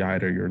usually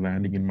either you're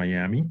landing in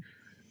Miami,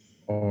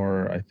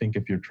 or I think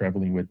if you're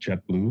traveling with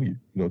JetBlue, you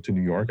go to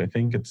New York. I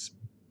think it's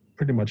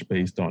pretty much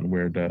based on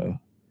where the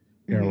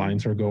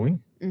airlines are going.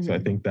 Mm-hmm. So I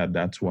think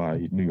that's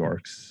why New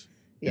York's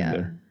in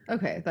there.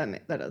 Okay,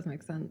 that does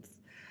make sense.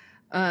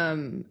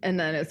 And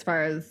then as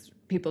far as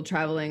people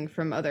traveling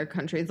from other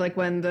countries, like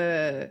when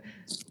the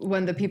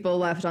people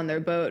left on their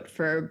boat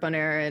for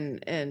Bonaire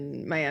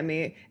in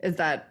Miami, is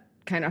that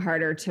kind of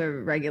harder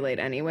to regulate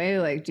anyway?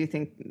 Like, do you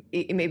think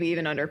maybe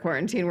even under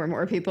quarantine were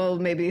more people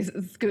maybe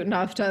scooting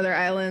off to other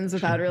islands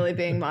without really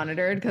being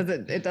monitored? Because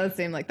it does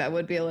seem like that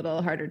would be a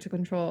little harder to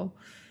control.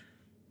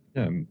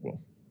 Yeah, well,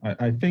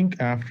 I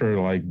think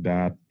after like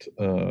that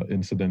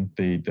incident,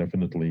 they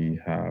definitely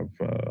have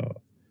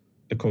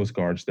the Coast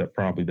Guards that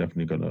probably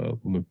definitely going to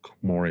look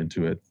more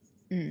into it.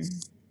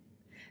 Mm.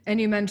 And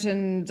you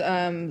mentioned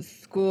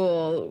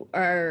school.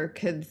 Are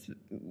kids,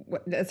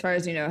 as far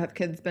as you know, have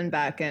kids been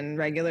back in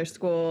regular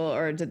school,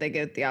 or did they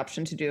get the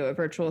option to do a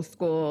virtual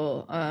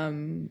school?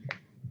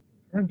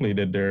 Currently,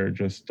 they're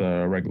just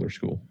regular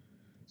school.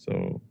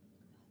 So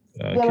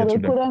but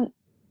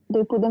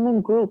they put them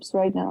in groups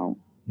right now.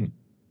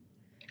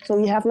 So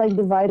you have like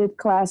divided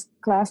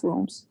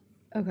classrooms.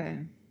 Okay.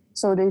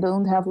 So they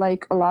don't have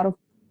like a lot of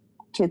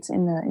kids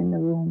in the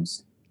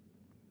rooms.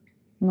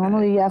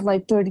 Normally you have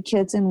like 30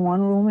 kids in one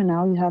room, and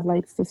now you have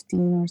like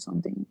 15 or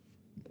something.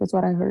 That's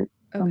what I heard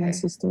from my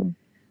sister.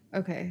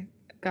 Okay,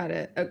 got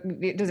it.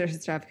 Does her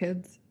sister have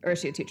kids, or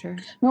is she a teacher?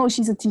 No,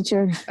 she's a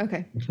teacher.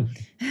 Okay.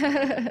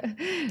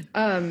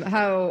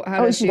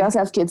 She does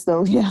have kids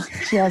though. Yeah,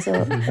 she has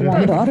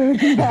one daughter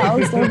in the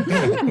house.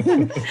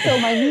 So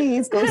my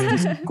niece goes to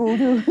school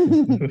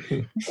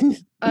too.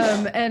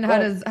 And how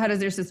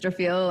does your sister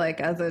feel? Like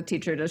as a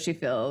teacher, does she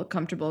feel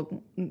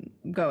comfortable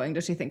going?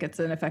 Does she think it's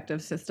an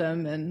effective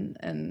system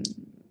and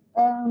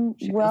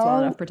she feels well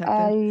enough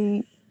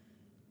protected?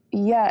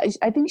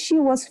 I think she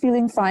was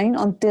feeling fine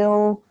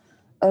until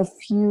a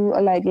few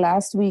like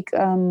last week.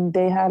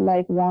 They had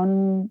like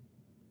one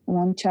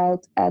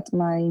child at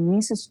my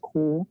niece's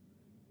school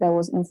that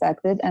was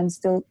infected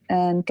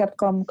and kept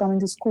coming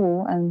to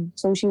school, and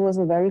so she was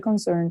a very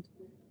concerned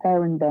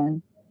parent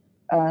then.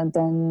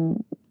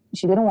 Then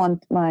she didn't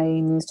want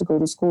my niece to go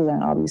to school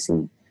then,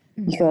 obviously.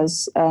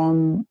 because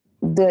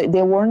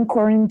they weren't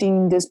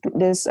quarantining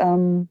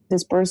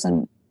this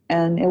person,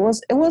 and it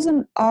was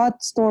an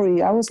odd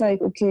story. I was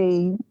like,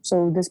 okay,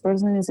 so this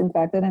person is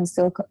infected and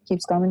still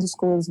keeps coming to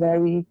school. Is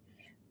very,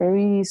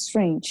 very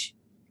strange.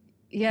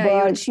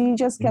 Yeah, but she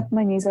just kept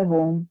my niece at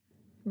home,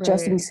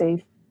 just to be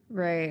safe.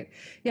 Right.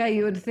 Yeah,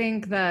 you would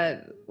think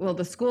that, well,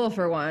 the school,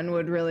 for one,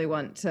 would really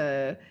want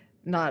to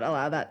not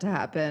allow that to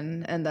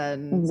happen. And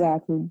then.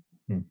 Exactly.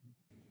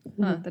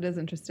 Huh, that is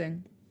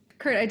interesting.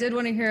 Kurt, I did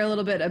want to hear a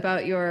little bit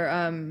about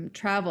your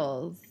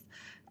travels.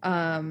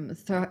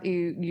 So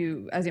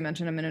you, as you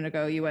mentioned a minute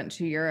ago, you went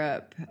to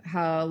Europe.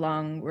 How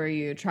long were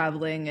you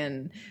traveling,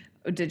 and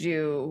had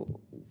you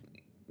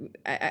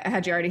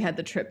already had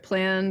the trip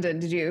planned,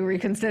 and did you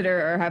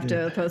reconsider or have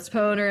to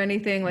postpone or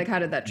anything? Like, how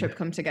did that trip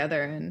come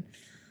together? And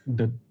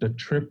the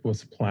trip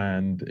was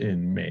planned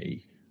in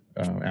May,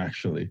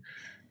 actually,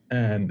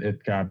 and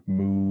it got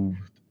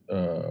moved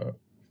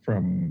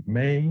from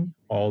May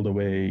all the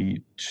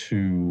way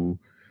to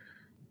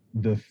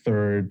the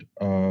 3rd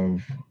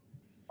of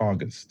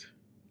August.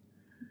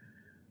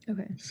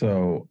 Okay.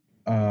 So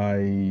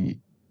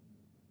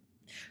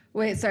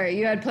Wait, sorry.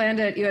 You had planned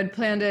it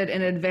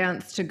in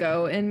advance to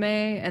go in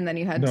May, and then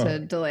you had to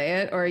delay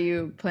it, or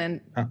you planned?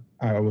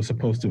 I was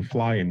supposed to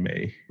fly in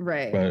May,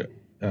 right? But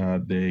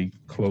they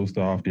closed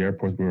off the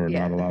airport. We were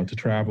not allowed to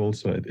travel,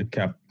 so it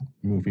kept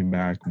moving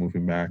back,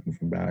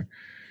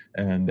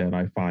 and then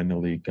I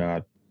finally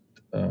got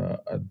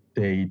a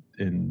date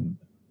in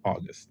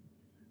August.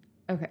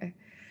 Okay.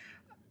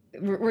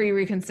 Were you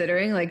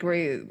reconsidering? Like,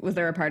 was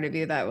there a part of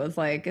you that was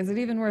like, is it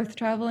even worth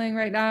traveling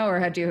right now?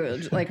 Or had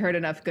you like heard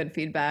enough good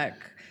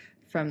feedback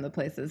from the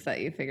places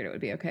that you figured it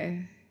would be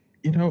okay?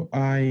 You know,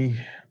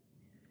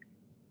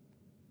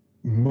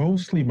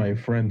 mostly my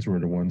friends were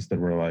the ones that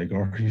were like,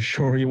 are you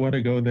sure you want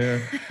to go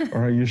there?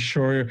 Or are you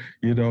sure,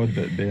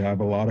 that they have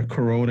a lot of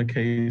corona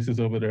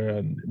cases over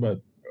there? But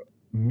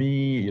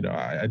me,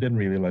 I didn't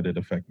really let it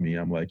affect me.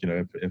 I'm like,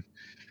 if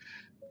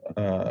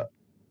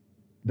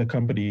the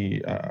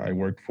company I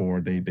worked for,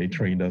 they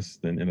trained us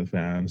in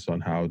advance on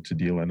how to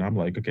deal. And I'm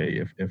like,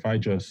 okay, if I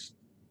just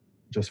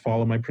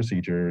follow my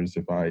procedures,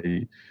 if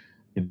I,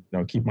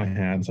 keep my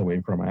hands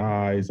away from my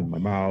eyes and my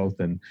mouth,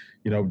 and,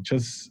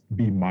 just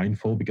be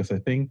mindful, because I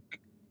think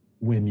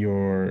when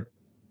you're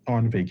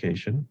on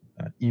vacation,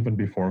 even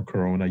before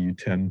Corona, you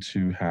tend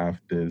to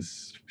have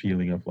this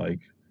feeling of like,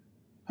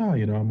 oh,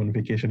 I'm on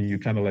vacation, and you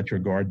kind of let your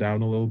guard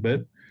down a little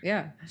bit.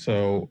 Yeah.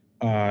 So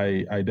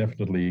I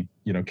definitely,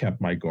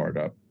 kept my guard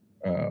up.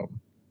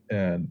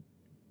 And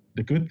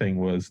the good thing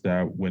was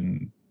that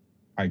when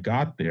I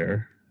got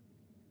there,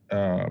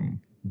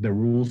 the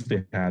rules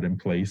they had in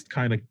place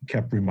kind of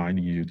kept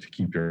reminding you to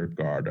keep your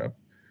guard up.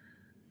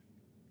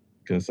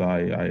 Because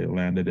I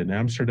landed in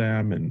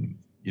Amsterdam and,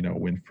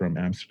 went from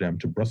Amsterdam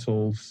to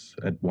Brussels.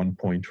 At one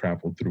point,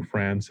 traveled through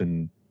France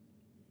and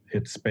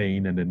hit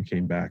Spain, and then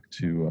came back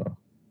to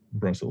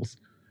Brussels.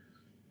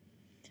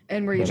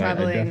 And were you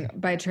traveling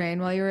by train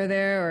while you were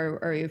there, or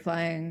are you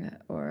flying,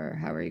 or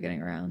how were you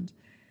getting around?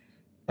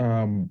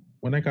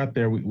 When I got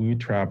there, we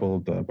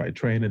traveled by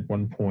train at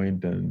one point,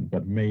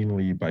 but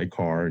mainly by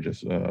car,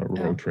 just a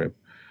road trip.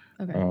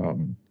 Okay.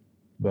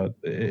 But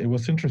it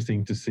was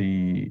interesting to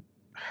see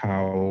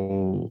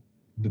how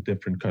the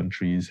different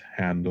countries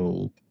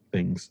handled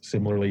things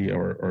similarly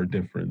or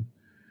different.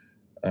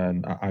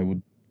 And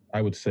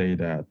I would say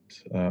that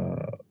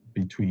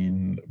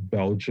between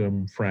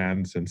Belgium,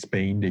 France, and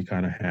Spain, they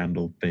kind of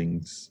handled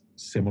things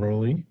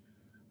similarly.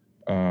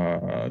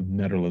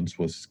 Netherlands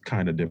was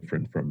kind of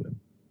different from them.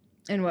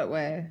 In what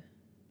way?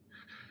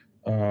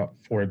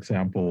 For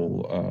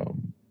example,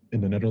 in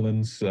the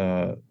Netherlands,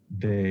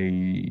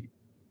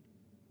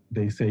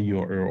 they say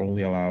you're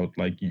only allowed,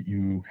 like,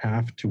 you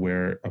have to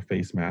wear a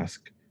face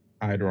mask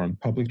either on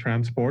public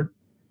transport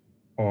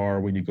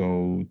or when you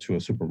go to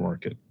a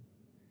supermarket.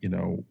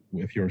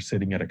 If you're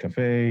sitting at a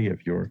cafe,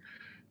 if you're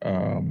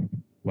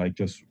like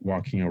just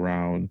walking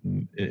around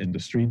in the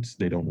streets,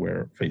 they don't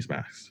wear face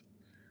masks.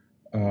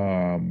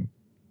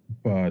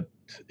 But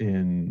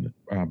in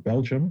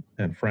Belgium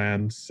and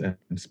France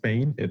and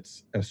Spain,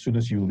 it's as soon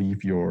as you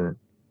leave your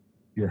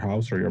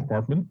house or your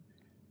apartment,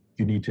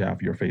 you need to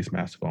have your face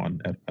mask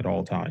on at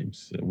all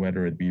times,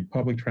 whether it be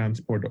public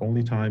transport. The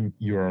only time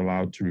you're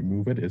allowed to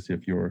remove it is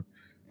if you're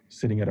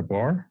sitting at a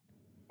bar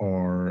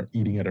or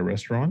eating at a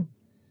restaurant,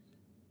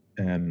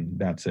 and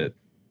that's it.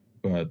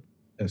 But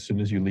as soon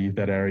as you leave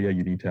that area,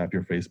 you need to have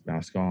your face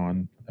mask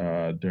on.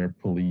 Their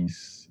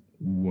police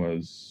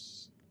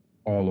was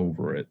all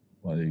over it.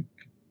 Like,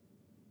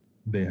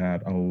 they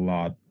had a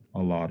lot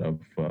of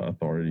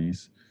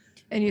authorities.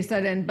 And you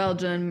said in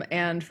Belgium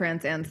and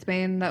France and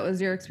Spain, that was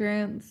your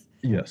experience?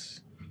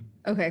 Yes.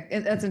 Okay,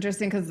 that's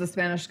interesting, because the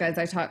Spanish guys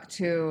I talked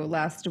to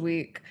last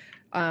week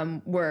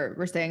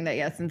were saying that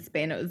yes, in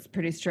Spain it was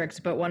pretty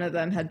strict, but one of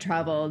them had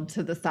traveled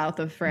to the south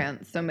of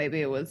France, so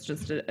maybe it was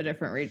just a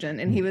different region.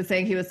 And he was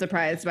saying he was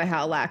surprised by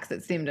how lax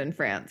it seemed in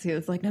France. He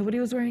was like, nobody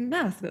was wearing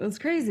masks. It was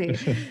crazy.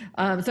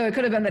 So it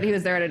could have been that he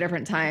was there at a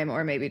different time,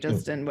 or maybe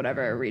just in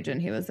whatever region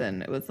he was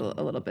in, it was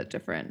a little bit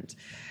different.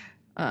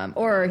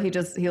 Or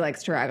he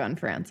likes to rag on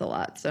France a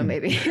lot, so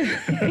maybe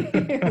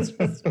it was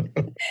just.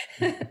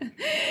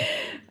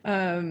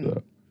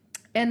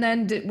 And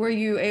then were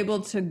you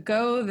able to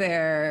go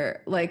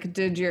there? Like,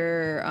 did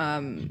your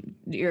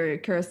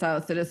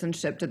Curacao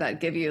citizenship, did that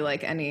give you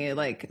like any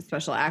like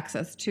special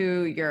access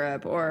to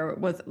Europe, or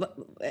was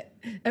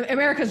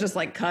America's just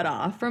like cut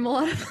off from a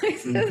lot of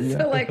places?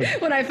 So like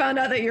when I found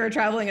out that you were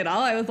traveling at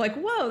all, I was like,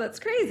 whoa, that's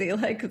crazy.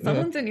 Like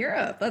someone's in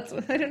Europe. I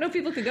didn't know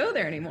people could go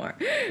there anymore.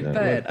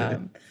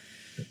 But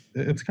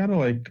it's kind of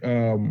like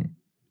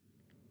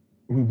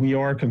we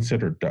are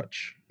considered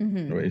Dutch,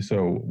 right?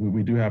 So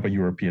we do have a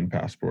European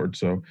passport.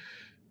 So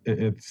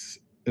it's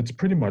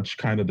pretty much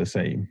kind of the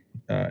same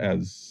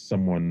as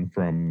someone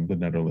from the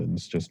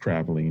Netherlands just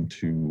traveling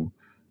to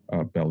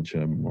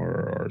Belgium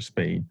or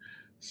Spain.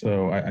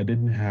 So I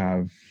didn't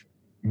have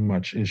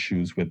much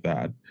issues with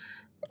that.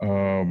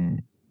 The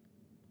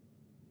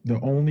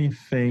only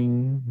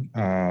thing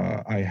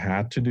I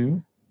had to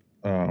do,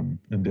 and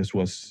this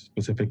was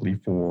specifically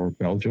for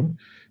Belgium,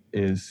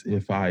 is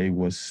if I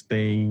was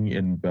staying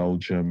in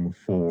Belgium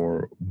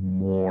for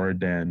more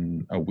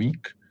than a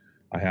week,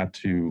 I had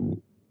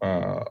to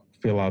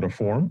fill out a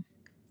form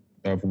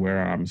of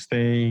where I'm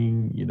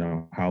staying,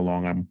 how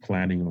long I'm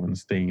planning on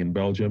staying in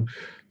Belgium,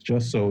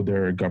 just so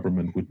their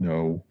government would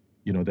know,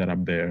 that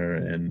I'm there,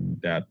 and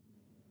that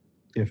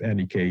if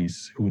any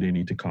case, who they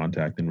need to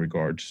contact in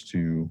regards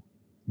to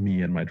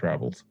me and my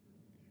travels.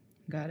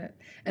 Got it.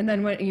 And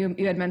then when you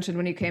had mentioned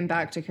when you came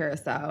back to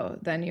Curacao,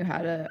 then you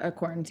had a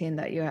quarantine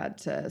that you had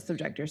to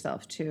subject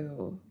yourself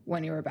to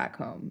when you were back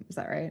home. Is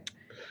that right?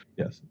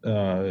 Yes.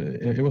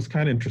 It was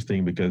kind of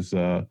interesting because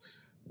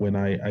when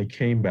I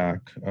came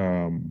back,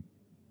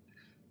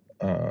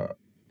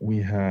 we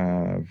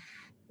have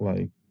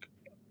like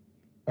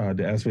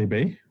the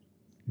SVB,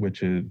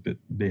 which is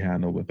they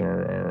handle with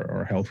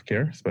our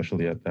healthcare,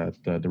 especially at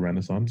the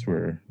Renaissance.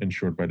 We're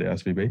insured by the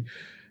SVB.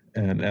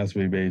 And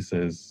SVB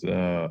says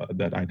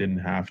that I didn't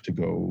have to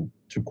go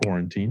to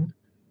quarantine.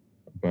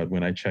 But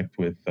when I checked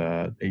with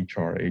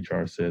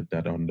HR said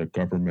that on the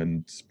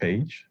government's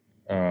page,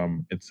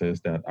 it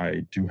says that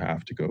I do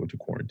have to go to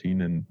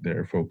quarantine, and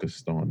they're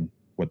focused on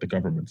what the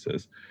government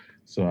says.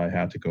 So I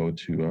had to go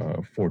to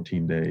a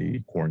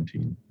 14-day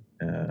quarantine.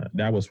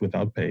 That was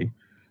without pay,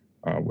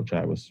 which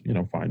I was,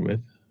 fine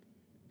with.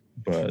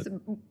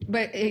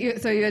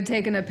 So you had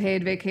taken a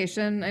paid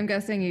vacation. I'm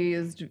guessing you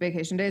used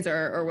vacation days,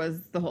 or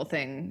was the whole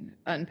thing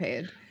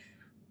unpaid?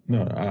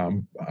 No,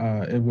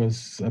 it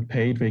was a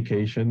paid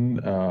vacation,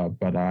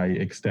 but I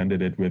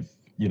extended it with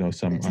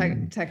some.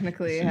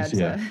 Technically, you had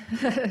to.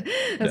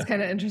 That's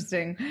kind of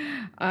interesting,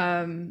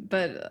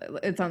 but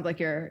it sounds like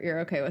you're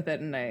okay with it,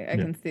 and I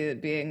can see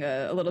it being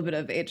a little bit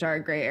of HR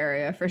gray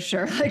area for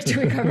sure. Like, do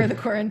we cover the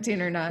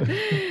quarantine or not?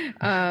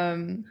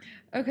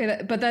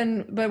 Okay, but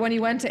when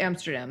you went to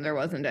Amsterdam, there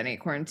wasn't any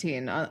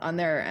quarantine on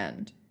their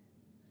end.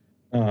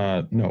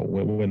 No,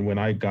 when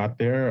I got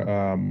there,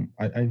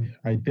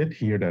 I did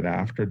hear that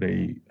after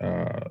they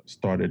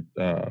started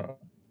a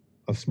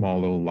small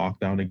little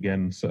lockdown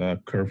again,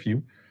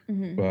 curfew.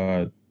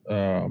 But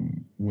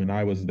when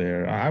I was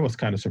there, I was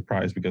kind of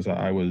surprised because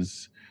I've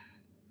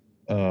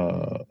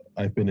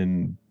been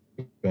in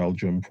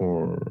Belgium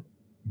for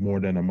more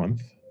than a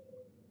month,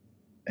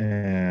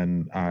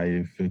 and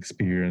I've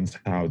experienced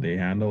how they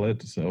handle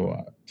it.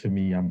 So to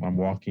me, I'm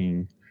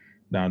walking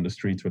down the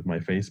streets with my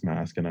face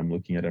mask, and I'm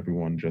looking at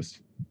everyone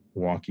just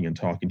walking and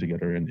talking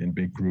together in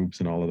big groups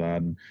and all of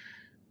that. And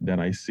then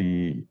I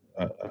see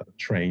a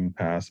train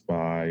pass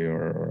by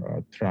or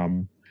a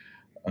tram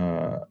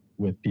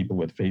with people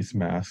with face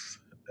masks,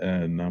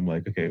 and I'm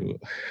like, okay,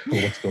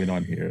 what's going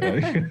on here?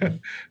 Like,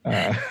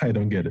 I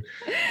don't get it.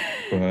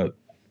 But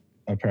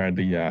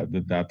apparently,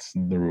 that's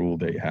the rule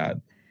they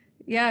had.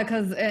 Yeah,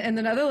 because in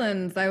the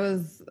Netherlands, I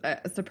was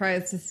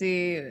surprised to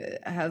see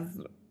has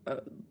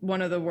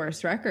one of the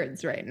worst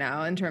records right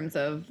now in terms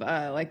of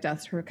like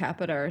deaths per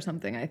capita or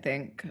something, I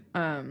think.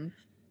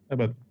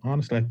 But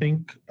honestly, I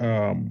think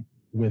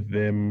with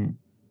them,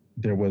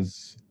 there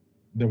was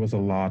a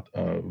lot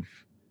of,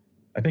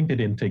 I think they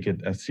didn't take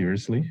it as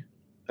seriously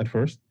at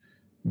first,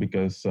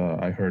 because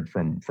I heard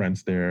from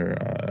friends there,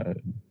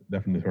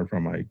 definitely heard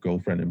from my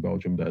girlfriend in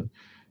Belgium, that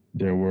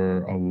there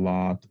were a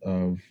lot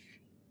of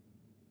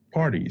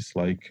parties.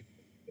 Like,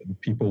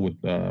 people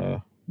would,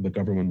 the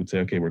government would say,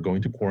 okay, we're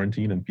going to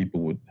quarantine, and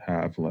people would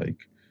have like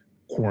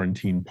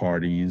quarantine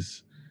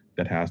parties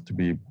that has to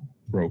be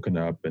broken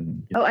up.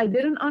 And I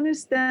didn't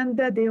understand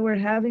that they were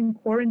having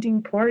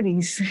quarantine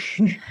parties.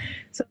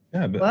 So,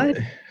 yeah, what?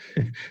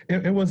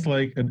 It was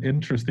like an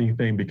interesting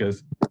thing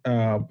because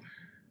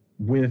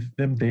with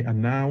them,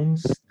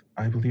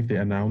 I believe they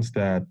announced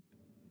that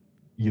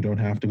you don't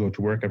have to go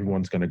to work.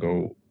 Everyone's going to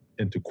go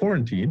into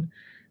quarantine.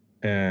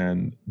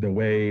 And the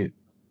way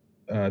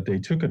they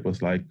took it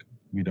was like,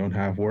 we don't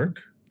have work.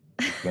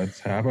 Let's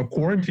have a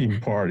quarantine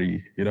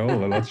party.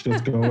 Let's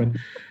just go and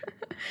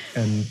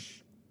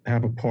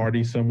have a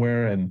party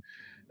somewhere. And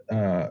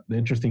the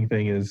interesting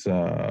thing is,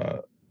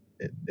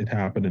 it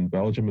happened in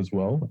Belgium as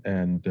well.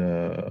 And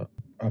a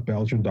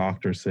Belgian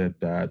doctor said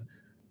that,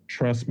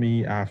 trust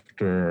me,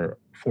 after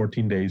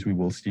 14 days, we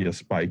will see a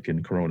spike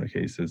in corona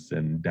cases.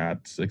 And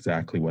that's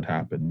exactly what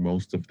happened.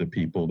 Most of the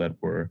people that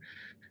were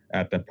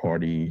at that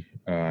party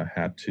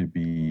had to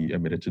be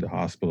admitted to the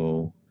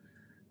hospital.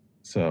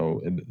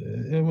 So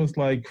it was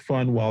like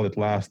fun while it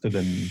lasted.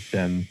 And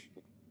then,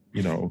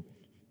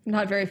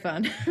 not very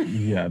fun.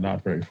 Yeah,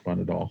 not very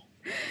fun at all.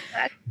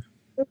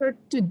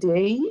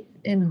 Today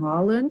in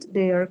Holland,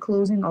 they are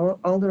closing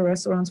all the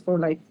restaurants for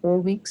like 4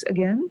 weeks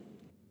again.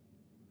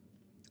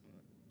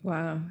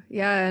 Wow.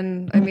 Yeah.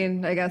 And I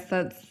mean, I guess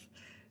that's,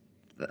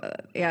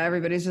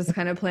 everybody's just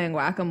kind of playing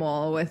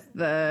whack-a-mole with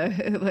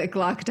the like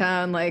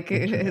lockdown. Like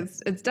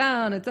it's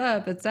down, it's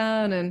up, it's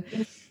down. And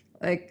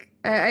like,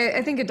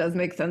 I think it does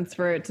make sense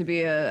for it to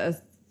be a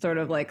sort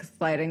of like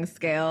sliding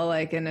scale.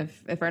 Like, and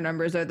if our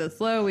numbers are this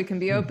low, we can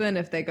be open.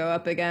 If they go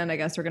up again, I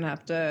guess we're going to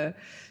have to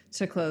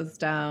close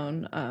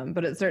down.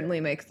 But it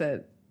certainly makes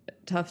it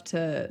tough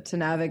to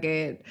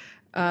navigate.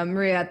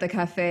 Maria, at the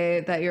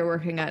cafe that you're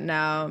working at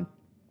now,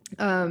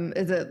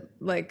 is it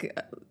like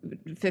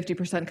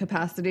 50%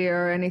 capacity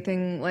or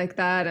anything like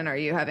that? And are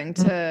you having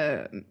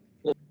to...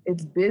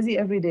 It's busy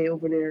every day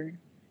over there.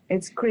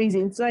 It's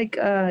crazy. It's like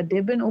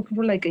they've been open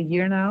for like a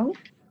year now.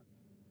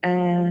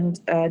 And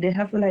they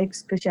have like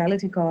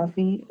specialty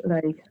coffee,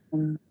 like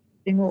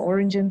single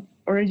origin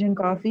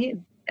coffee.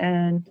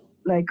 And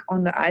like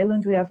on the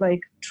island, we have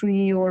like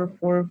 3 or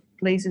 4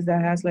 places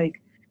that has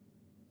like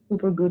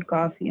super good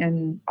coffee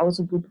and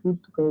also good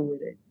food to go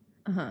with it.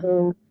 Uh-huh.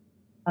 So,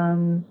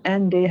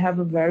 and they have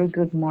a very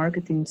good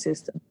marketing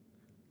system.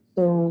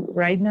 So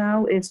right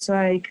now it's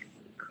like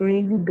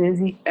crazy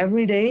busy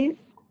every day.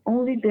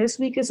 Only this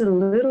week is a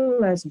little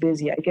less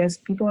busy. I guess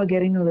people are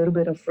getting a little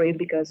bit afraid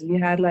because we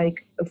had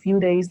like a few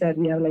days that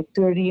we have like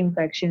 30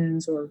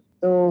 infections so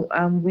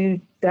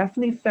we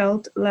definitely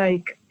felt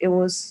like it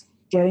was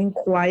getting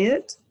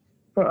quiet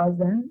for us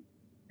then.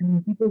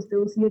 And people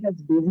still see it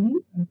as busy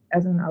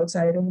as an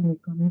outsider when you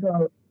come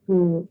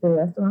to the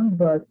restaurant.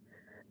 But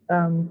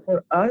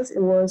for us,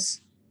 it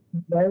was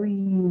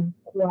very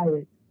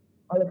quiet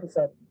all of a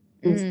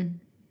sudden.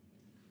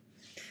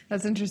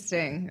 That's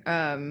interesting.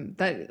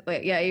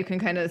 You can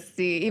kind of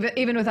see,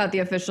 even without the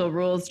official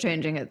rules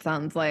changing, it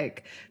sounds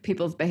like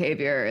people's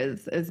behavior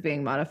is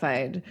being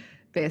modified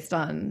based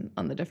on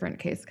the different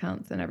case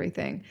counts and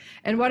everything.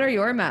 And what are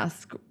your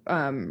mask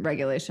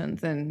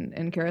regulations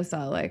in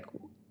Curacao like?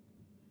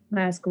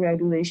 Mask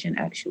regulation,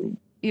 actually.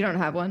 You don't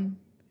have one?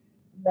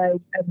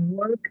 Like at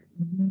work,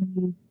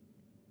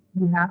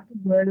 we have to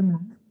wear the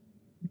mask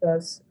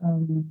because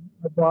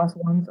the boss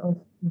wants us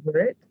to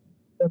wear it.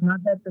 But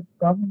not that the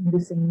government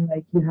is saying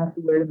like you have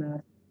to wear the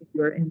mask if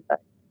you're inside.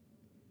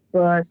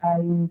 But I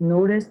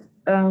noticed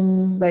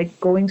like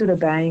going to the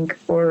bank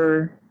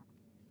or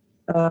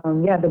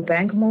the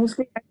bank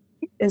mostly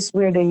is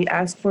where they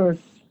ask for,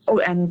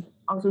 and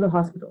also the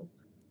hospital,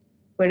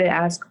 where they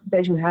ask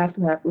that you have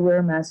to wear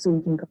a mask so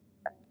you can come.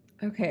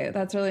 Okay,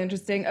 that's really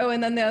interesting. Oh,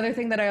 and then the other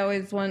thing that I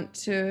always want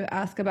to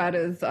ask about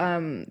is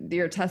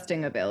your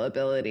testing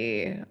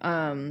availability.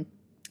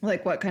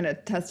 Like what kind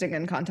of testing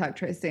and contact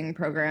tracing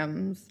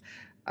programs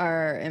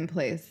are in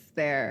place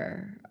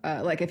there?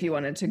 Like if you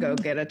wanted to go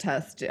get a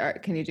test,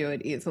 can you do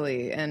it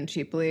easily and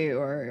cheaply,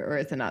 or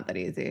is it not that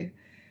easy?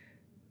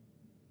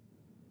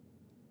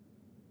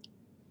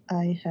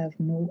 I have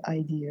no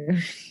idea.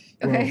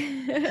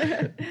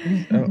 Okay.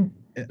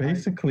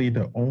 Basically,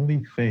 the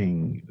only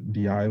thing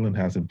the island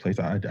has in place,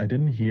 I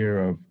didn't hear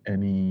of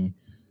anybody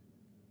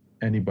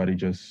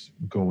just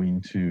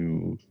going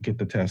to get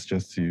the test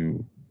just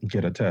to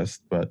get a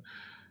test, but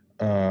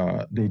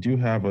they do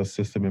have a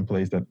system in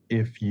place that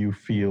if you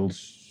feel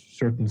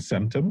certain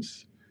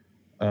symptoms,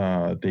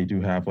 they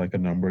do have like a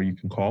number you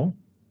can call,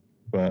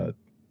 but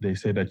they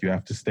say that you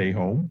have to stay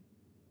home.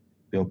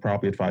 They'll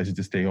probably advise you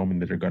to stay home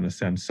and that they're going to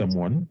send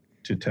someone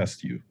to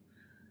test you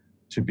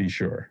to be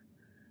sure.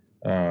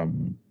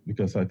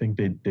 Because I think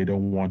they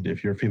don't want,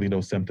 if you're feeling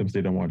those symptoms,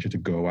 they don't want you to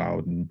go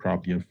out and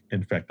probably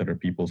infect other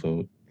people.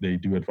 So they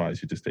do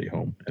advise you to stay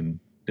home and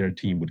their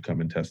team would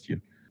come and test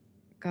you.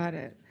 Got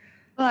it.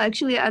 Well,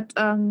 actually at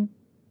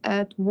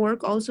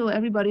work also,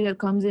 everybody that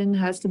comes in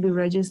has to be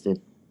registered.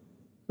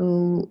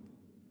 So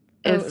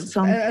as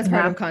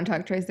part of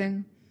contact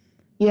tracing?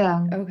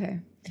 Yeah. Okay.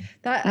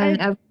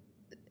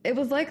 It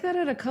was like that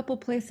at a couple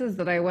places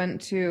that I went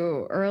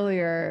to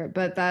earlier,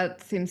 but that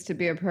seems to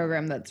be a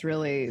program that's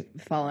really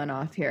fallen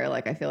off here.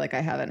 Like, I feel like I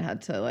haven't had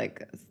to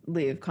like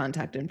leave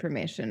contact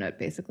information at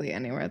basically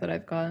anywhere that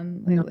I've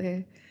gone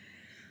lately.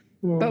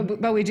 Yeah.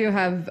 But we do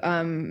have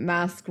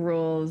mask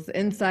rules.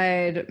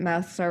 Inside,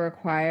 masks are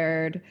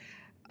required.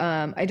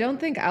 I don't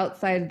think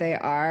outside they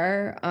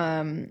are,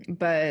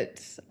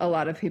 but a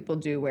lot of people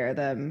do wear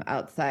them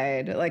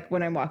outside. Like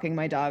when I'm walking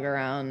my dog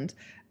around,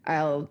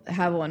 I'll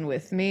have one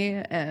with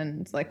me.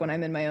 And like when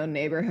I'm in my own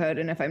neighborhood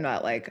and if I'm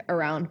not like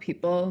around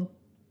people,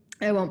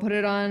 I won't put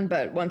it on.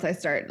 But once I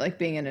start like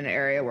being in an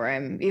area where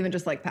I'm even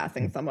just like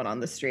passing someone on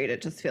the street,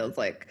 it just feels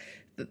like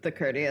the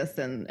courteous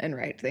and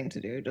right thing to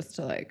do, just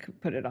to like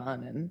put it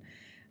on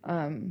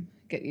and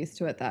get used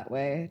to it that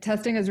way.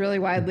 Testing is really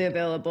widely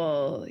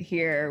available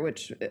here,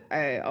 which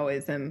I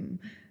always am.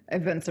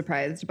 I've been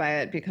surprised by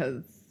it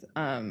because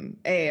our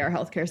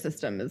healthcare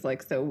system is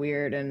like so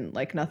weird and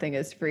like nothing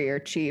is free or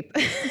cheap,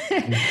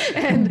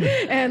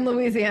 and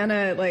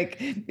Louisiana like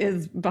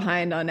is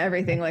behind on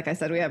everything. Like I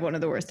said, we have one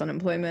of the worst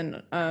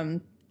unemployment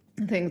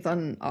things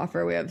on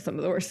offer. We have some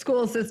of the worst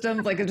school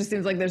systems. Like it just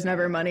seems like there's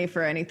never money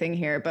for anything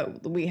here,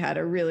 but we had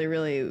a really,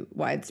 really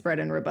widespread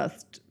and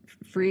robust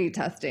free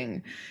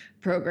testing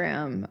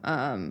program,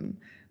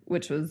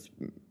 which was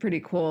pretty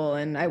cool.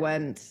 And I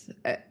went,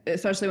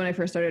 especially when I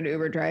first started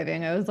Uber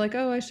driving, I was like,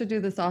 oh, I should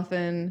do this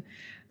often.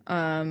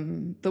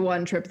 The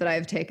one trip that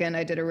I've taken,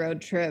 I did a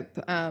road trip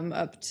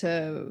up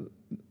to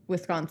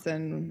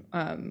Wisconsin,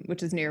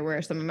 which is near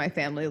where some of my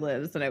family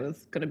lives, and I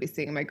was going to be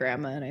seeing my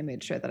grandma, and I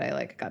made sure that I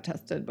like got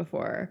tested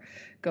before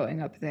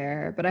going up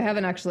there. But I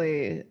haven't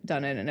actually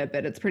done it in a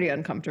bit. It's pretty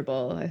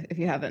uncomfortable. If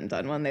you haven't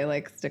done one, they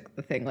like stick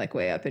the thing like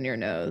way up in your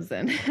nose,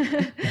 and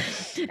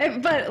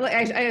but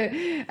like,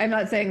 I'm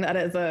not saying that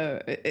as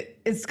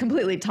it's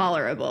completely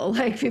tolerable.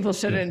 Like people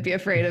shouldn't be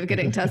afraid of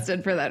getting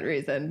tested for that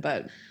reason.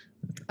 But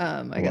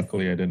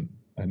luckily,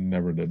 I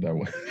never did that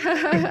one.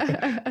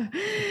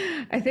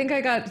 I think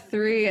I got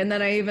 3, and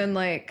then I even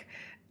like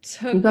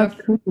took.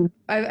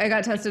 I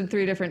got tested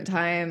 3 different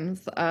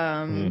times,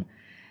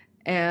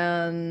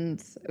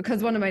 and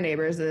because one of my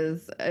neighbors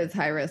is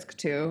high risk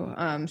too.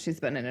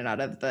 She's been in and out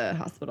of the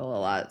hospital a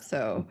lot,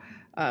 so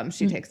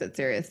she takes it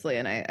seriously,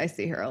 and I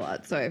see her a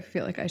lot, so I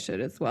feel like I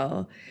should as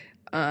well.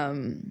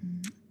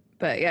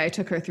 But yeah, I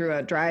took her through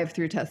a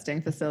drive-through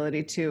testing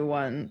facility too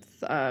once,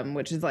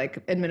 which is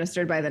like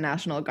administered by the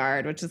National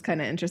Guard, which is kind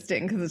of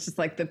interesting because it's just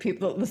like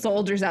the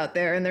soldiers out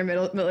there in their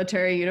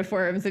military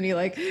uniforms, and you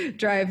like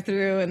drive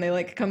through and they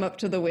like come up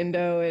to the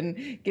window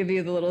and give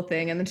you the little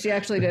thing. And then she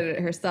actually did it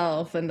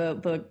herself, and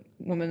the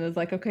woman is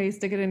like, okay, you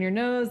stick it in your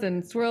nose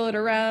and swirl it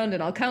around,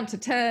 and I'll count to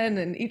 10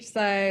 and each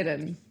side.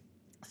 And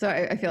so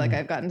I feel like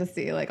I've gotten to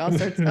see like all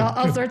sorts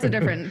of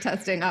different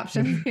testing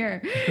options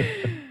here.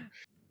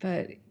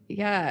 But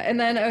yeah. And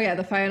then,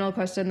 the final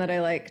question that I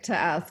like to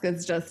ask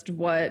is just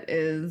what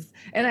is,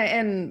 I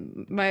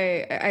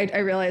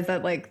realize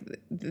that like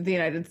the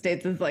United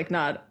States is like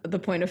not the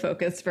point of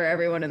focus for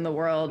everyone in the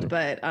world,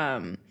 but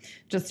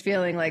just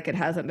feeling like it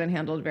hasn't been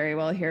handled very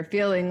well here,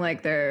 feeling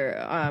like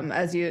there,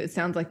 it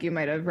sounds like you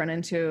might have run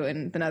into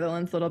in the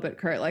Netherlands a little bit,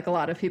 Kurt, like a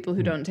lot of people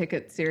who don't take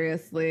it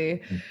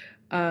seriously.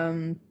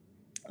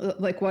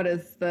 Like what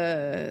is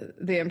the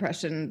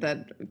impression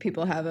that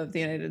people have of the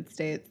United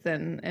States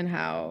and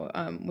how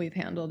we've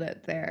handled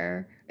it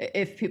there,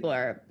 if people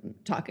are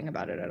talking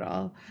about it at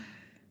all?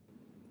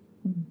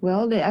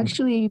 Well, they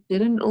actually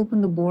didn't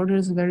open the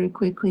borders very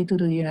quickly to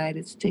the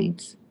United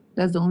States.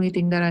 That's the only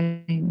thing that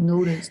I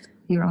noticed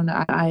here on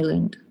the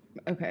island.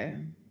 Okay.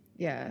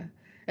 Yeah.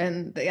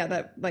 And yeah,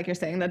 that, like you're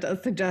saying, that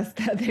does suggest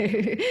that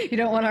you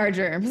don't want our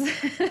germs.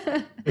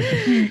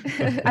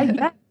 I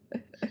guess.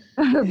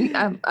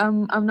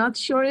 I'm not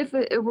sure if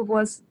it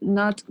was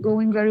not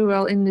going very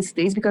well in the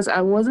States because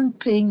I wasn't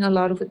paying a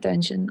lot of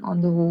attention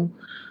on the whole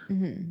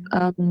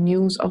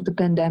news of the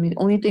pandemic.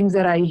 Only things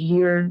that I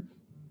hear,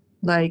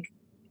 like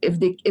if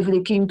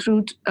they came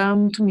through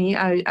to me,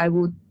 I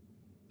would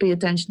pay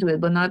attention to it,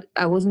 but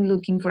I wasn't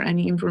looking for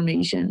any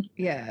information.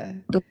 Yeah.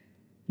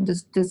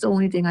 That's the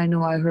only thing I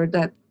know. I heard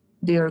that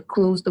they are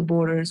closed the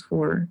borders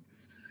for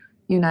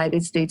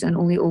United States and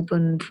only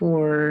open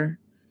for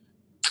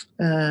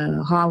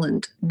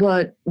Holland,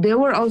 but they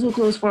were also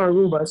closed for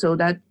Aruba. So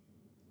that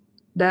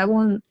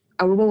one,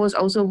 Aruba was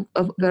also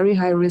a very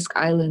high risk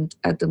island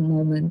at the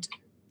moment.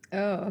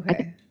 Oh,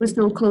 okay. We're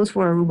still closed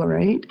for Aruba,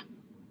 right?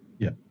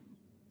 Yeah.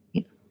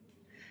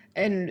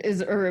 And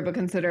is Aruba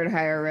considered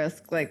higher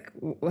risk? Like,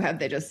 have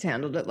they just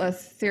handled it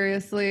less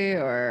seriously,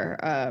 or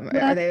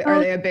are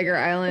they a bigger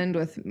island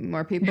with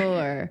more people,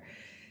 or?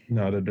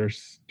 No, they're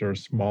a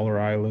smaller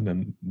island,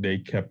 and they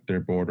kept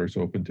their borders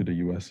open to the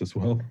U.S. as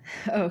well.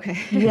 Okay.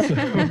 Yeah.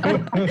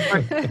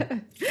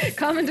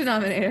 Common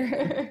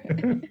denominator.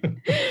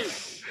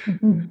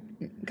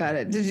 Got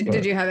it.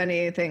 Did you have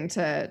anything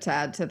to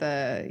add to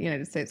the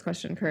United States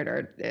question, Kurt,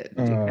 or do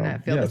you kind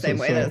of feel the same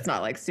way that it's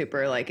not like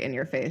super like in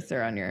your face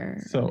or on your?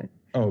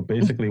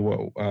 Basically, what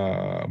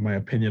my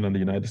opinion on the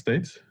United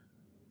States.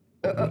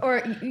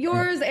 Or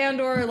yours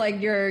or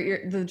like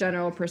your the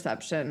general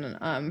perception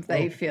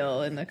that you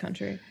feel in the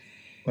country.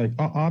 Like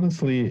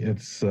honestly,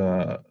 it's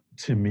to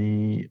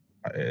me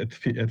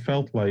it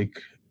felt like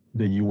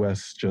the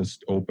U.S.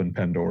 just opened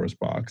Pandora's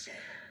box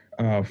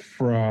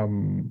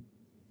from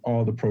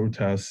all the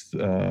protests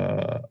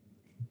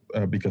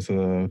because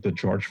of the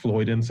George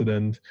Floyd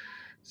incident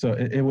So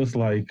it was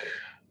like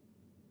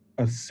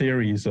a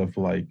series of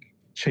like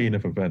chain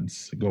of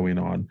events going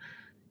on.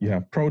 You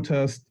have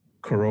protests,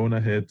 Corona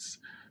hits.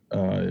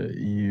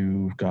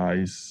 You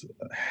guys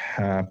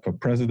have a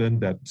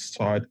president that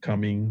saw it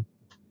coming.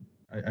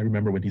 I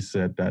remember when he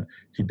said that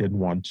he didn't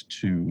want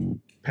to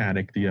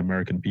panic the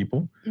American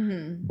people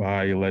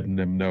by letting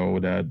them know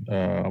that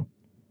a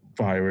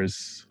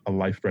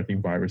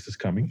life-threatening virus is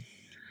coming.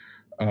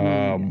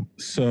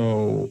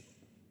 So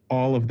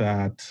all of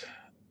that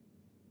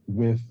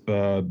with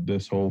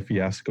this whole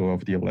fiasco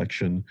of the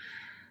election,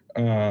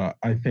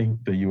 I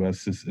think the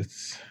U.S.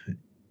 it's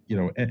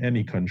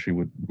any country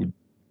would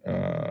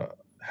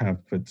have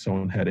its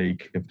own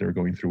headache if they're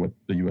going through what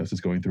the U.S.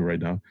 is going through right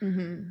now.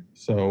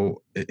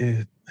 So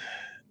it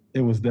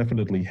was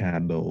definitely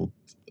handled,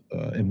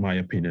 in my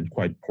opinion,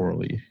 quite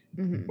poorly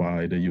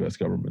by the U.S.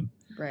 government.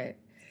 Right.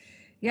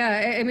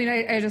 Yeah. I mean,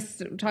 I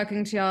just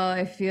talking to y'all,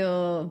 I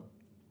feel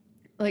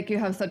like you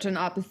have such an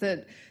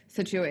opposite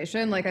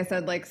situation. Like I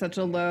said, like such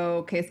a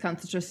low case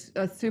count, such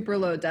a super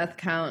low death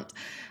count,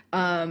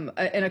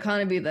 an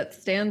economy that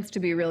stands to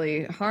be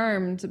really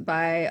harmed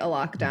by a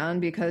lockdown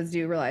because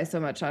you rely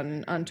so much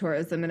on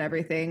tourism and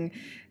everything.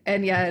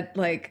 And yet,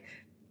 like,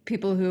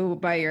 people who,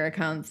 by your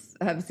accounts,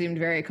 have seemed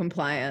very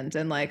compliant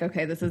and like,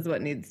 okay, this is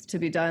what needs to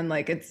be done.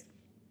 Like, it's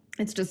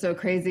just so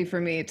crazy for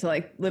me to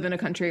like live in a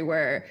country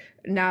where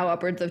now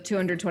upwards of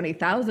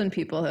 220,000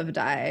 people have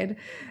died,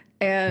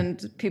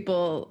 and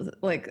people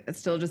like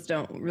still just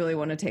don't really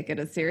want to take it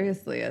as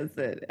seriously as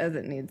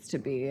it needs to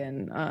be.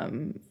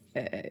 And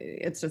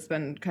it's just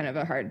been kind of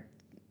a hard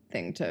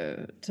thing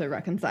to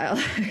reconcile,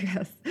 I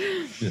guess.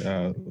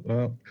 Yeah,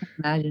 well,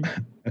 Imagine.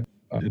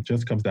 It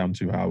just comes down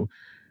to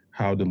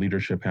how the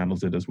leadership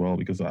handles it as well.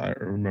 Because I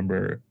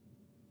remember,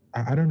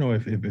 I don't know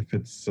if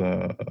it's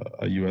a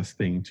U.S.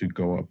 thing to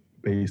go up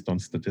based on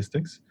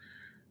statistics,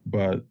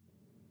 but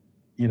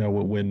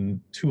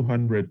when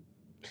 200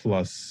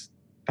 plus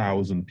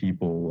thousand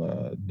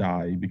people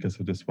die because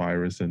of this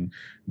virus, and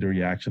the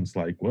reactions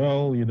like,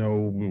 well,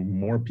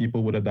 more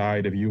people would have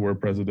died if you were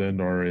president,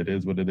 or it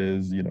is what it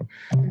is.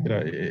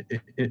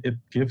 It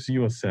gives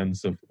you a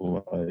sense of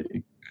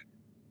like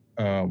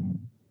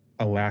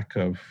a lack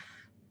of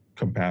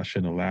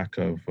compassion, a lack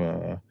of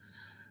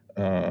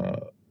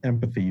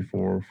empathy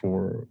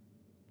for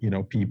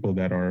people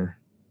that are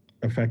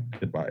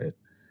affected by it.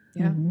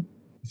 Yeah.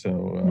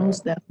 So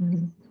most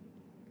definitely.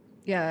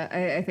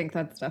 Yeah, I think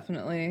that's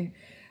definitely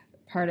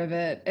part of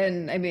it.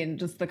 And I mean,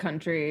 just the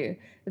country,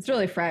 it's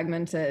really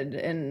fragmented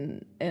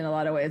in a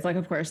lot of ways. Like,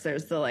 of course,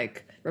 there's the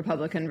like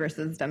Republican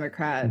versus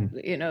Democrat,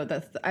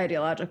 that's the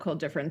ideological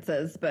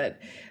differences. But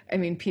I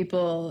mean,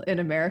 people in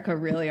America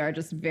really are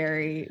just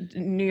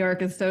New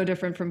York is so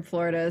different from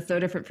Florida, so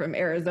different from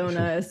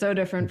Arizona, so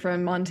different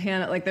from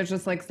Montana. Like, there's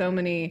just like so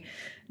many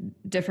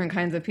different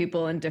kinds of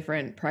people and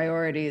different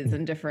priorities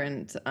and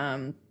different,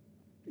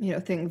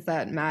 things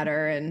that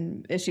matter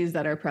and issues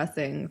that are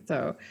pressing.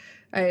 So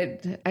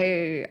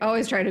I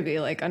always try to be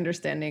like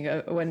understanding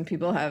when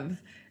people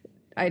have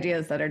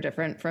ideas that are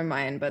different from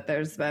mine, but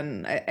there's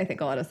been, I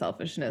think, a lot of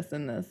selfishness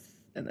in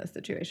this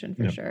situation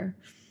for sure.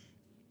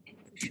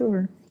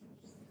 Sure.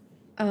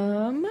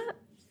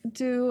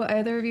 Do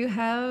either of you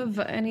have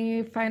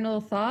any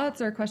final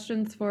thoughts or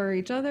questions for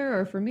each other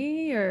or for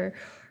me or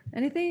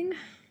anything?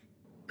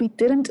 We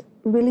didn't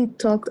really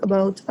talk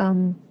about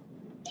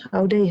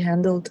how they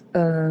handled,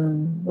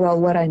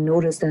 what I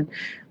noticed, and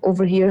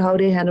over here, how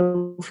they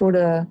handle for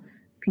the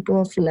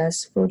people of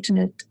less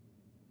fortunate,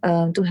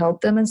 to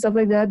help them and stuff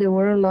like that. There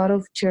were a lot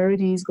of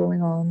charities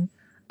going on,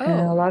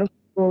 and a lot of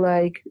people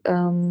like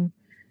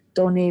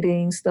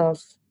donating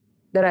stuff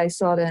that I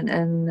saw then,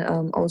 and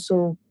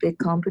also big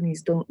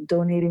companies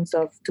donating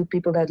stuff to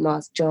people that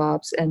lost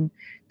jobs and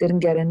didn't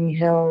get any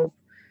help.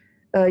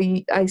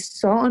 I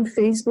saw on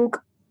Facebook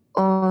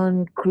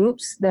on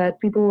groups that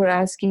people were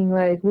asking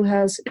like, who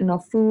has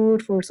enough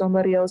food for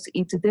somebody else to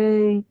eat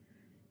today,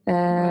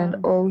 and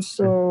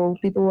also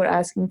people were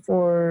asking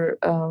for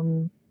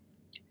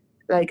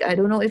like, I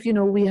don't know if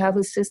we have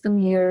a system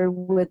here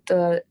with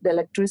the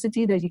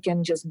electricity that you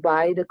can just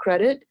buy the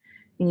credit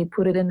and you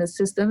put it in the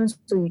system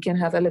so you can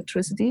have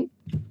electricity.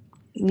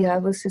 We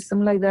have a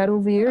system like that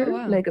over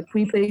here, like a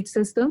prepaid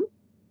system.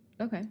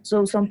 Okay.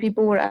 So some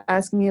people were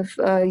asking if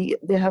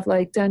they have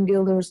like 10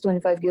 guilders,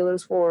 25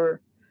 guilders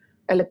for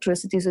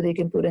electricity so they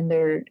can put in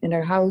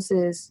their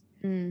houses,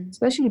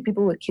 especially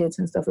people with kids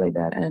and stuff like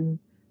that. And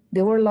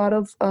there were a lot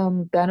of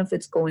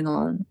benefits going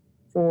on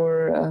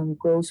for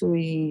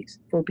groceries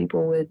for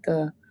people with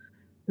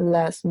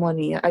less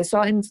money. I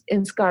saw in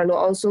Scarlo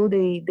also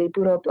they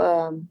put up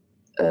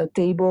a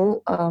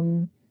table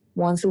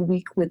once a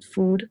week with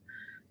food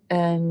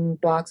and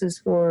boxes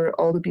for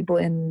all the people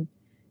in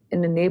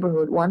the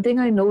neighborhood. One thing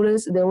I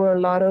noticed, there were a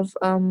lot of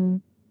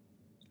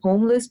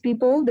homeless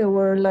people. They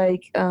were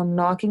like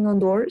knocking on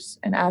doors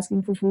and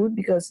asking for food,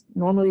 because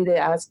normally they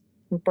ask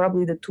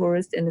probably the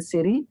tourists in the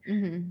city,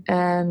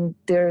 and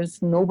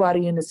there's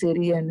nobody in the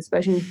city, and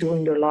especially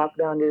during the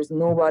lockdown, there's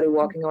nobody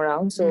walking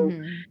around, so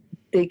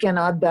they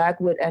cannot beg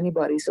with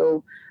anybody.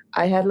 So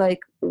I had like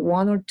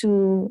one or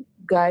two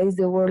guys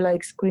that were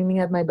like screaming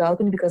at my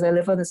balcony because I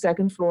live on the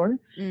second floor,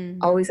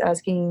 always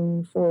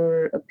asking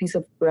for a piece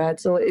of bread.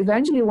 So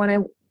eventually, when I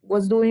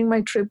was doing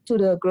my trip to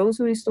the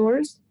grocery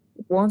stores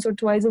once or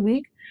twice a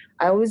week,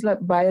 I always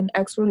like buy an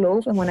extra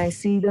loaf, and when I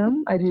see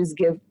them, I just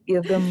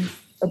give them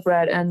a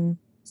bread and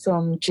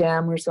some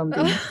jam or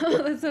something.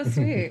 Oh, that's so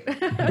sweet.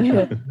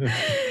 Yeah.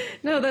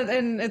 No,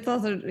 and it's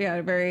also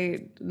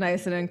very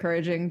nice and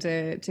encouraging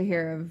to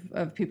hear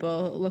of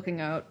people looking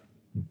out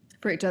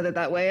for each other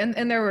that way.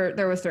 And there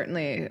were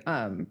certainly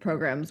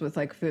programs with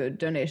like food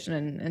donation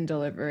and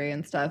delivery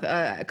and stuff.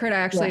 Kurt, I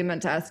actually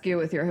meant to ask you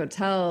with your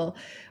hotel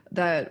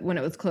that when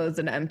it was closed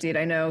and emptied,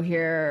 I know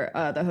here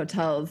the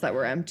hotels that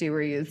were empty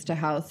were used to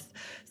house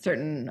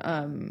certain,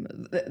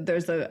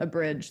 there's a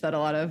bridge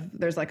that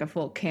there's like a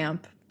full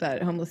camp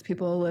that homeless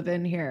people live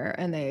in here,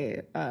 and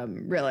they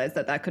realized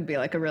that could be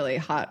like a really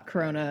hot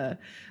corona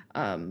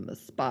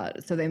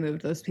spot. So they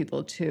moved those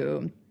people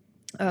to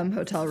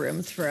hotel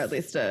rooms for at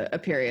least a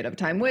period of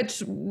time,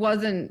 which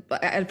wasn't,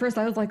 at first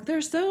I was like, they're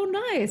so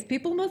nice.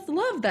 People must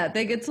love that.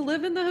 They get to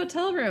live in the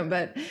hotel room.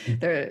 But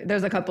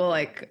there's a couple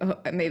like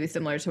maybe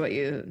similar to what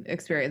you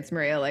experienced,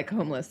 Maria, like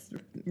homeless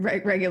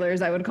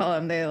regulars, I would call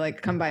them. They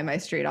like come by my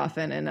street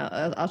often, and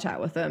I'll chat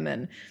with them.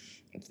 And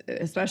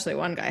especially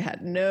one guy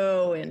had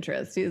no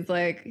interest. He's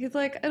like,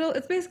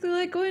 it's basically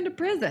like going to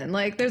prison.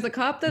 Like there's a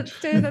cop that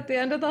stays at the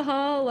end of the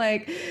hall.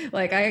 Like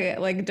I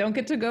like don't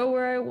get to go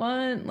where I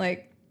want.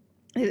 Like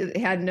he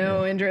had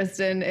no interest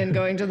in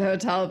going to the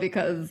hotel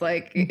because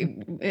like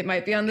it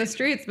might be on the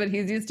streets, but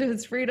he's used to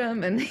his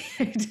freedom and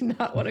he did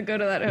not want to go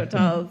to that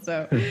hotel.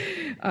 So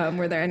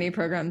were there any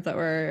programs that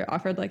were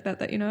offered like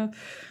that you know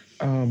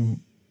of?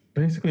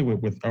 Basically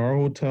with our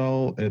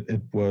hotel,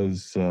 it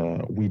was,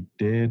 we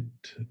did,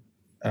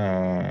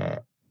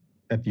 at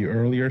the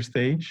earlier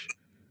stage,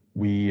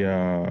 we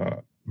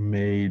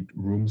made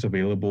rooms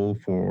available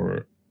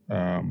for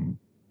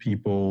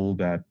people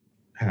that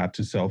had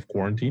to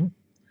self-quarantine.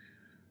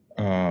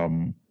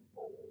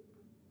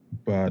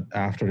 But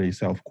after they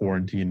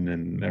self-quarantine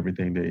and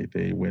everything,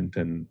 they went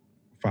and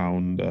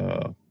found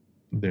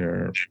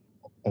their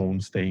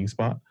own staying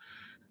spot.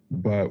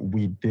 But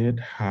we did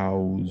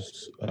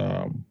house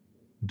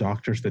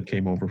doctors that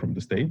came over from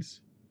the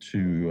States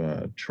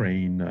to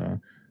train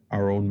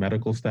our own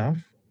medical staff.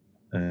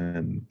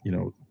 And,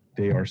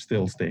 they are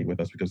still staying with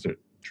us because their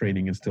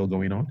training is still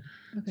going on.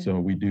 Okay. So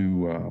we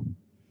do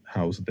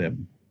house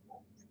them.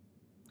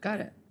 Got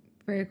it.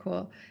 Very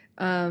cool.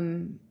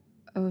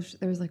 There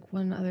was like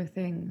one other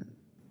thing.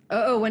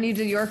 Oh, when you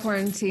did your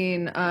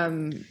quarantine,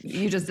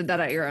 you just did that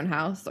at your own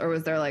house, or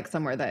was there like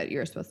somewhere that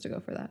you're supposed to go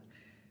for that?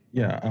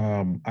 Yeah,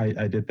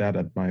 I did that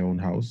at my own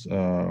house.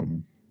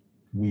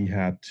 We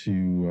had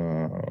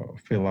to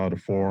fill out a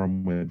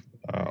form with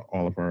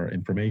all of our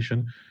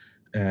information,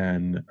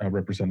 and a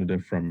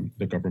representative from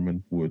the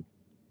government would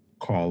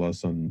call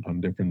us on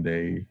different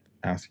day,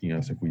 asking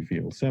us if we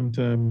feel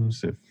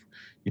symptoms, if,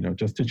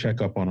 just to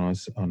check up on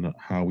us on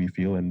how we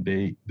feel. And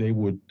they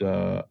would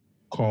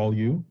call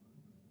you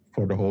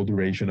for the whole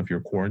duration of your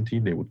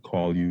quarantine. They would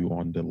call you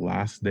on the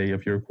last day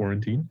of your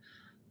quarantine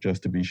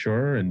just to be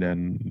sure. And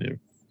then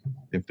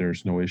if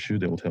there's no issue,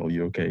 they'll tell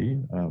you, okay,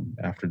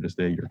 after this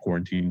day, your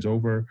quarantine's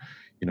over,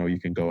 you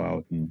can go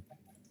out and,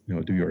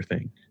 do your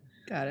thing.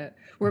 Got it.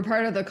 Were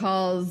part of the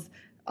calls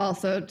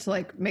also to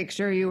like make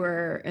sure you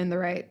were in the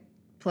right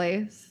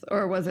place,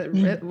 or was it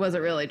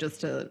really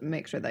just to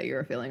make sure that you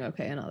were feeling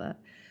okay and all that?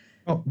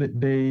 Oh,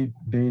 they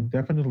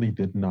definitely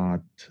did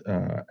not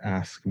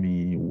ask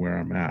me where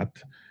I'm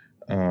at,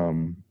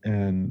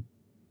 and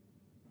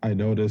I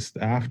noticed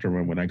after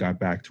when I got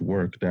back to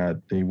work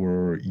that they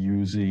were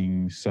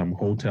using some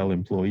hotel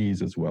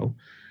employees as well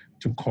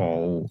to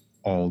call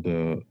all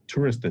the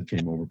tourists that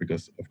came over,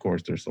 because of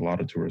course there's a lot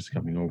of tourists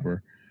coming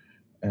over,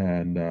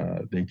 and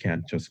they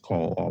can't just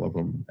call all of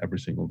them every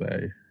single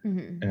day.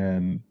 Mm-hmm.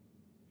 And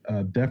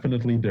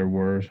definitely there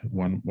were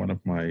one of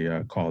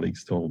my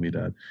colleagues told me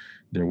that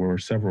there were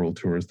several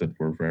tourists that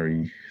were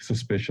very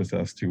suspicious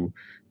as to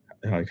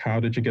like, how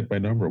did you get my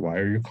number? Why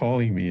are you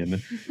calling me?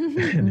 And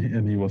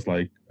and he was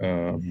like,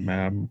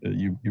 ma'am,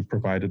 you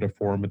provided a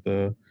form at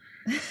the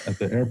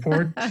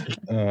airport.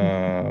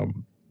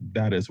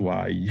 That is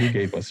why you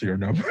gave us your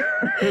number.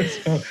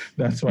 So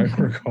that's why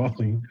we're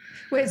calling.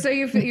 Wait, so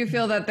you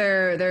feel that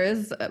there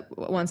is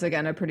once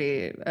again a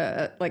pretty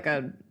like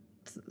a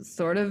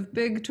sort of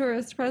big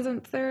tourist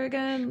presence there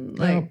again?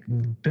 Like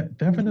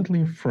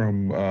definitely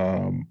from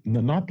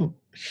not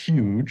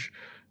huge,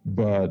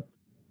 but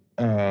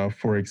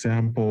for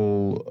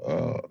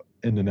example,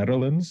 in the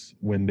Netherlands,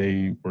 when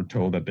they were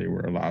told that they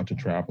were allowed to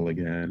travel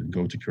again and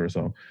go to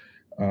Curacao,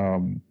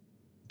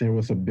 there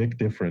was a big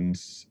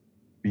difference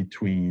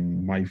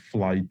between my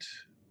flight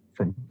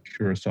from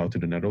Curacao to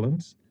the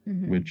Netherlands,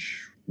 mm-hmm.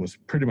 which was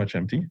pretty much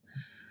empty,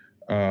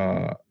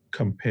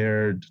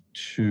 compared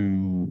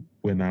to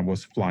when I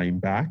was flying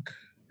back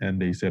and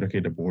they said,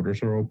 okay, the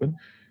borders are open,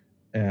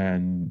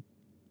 and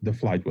the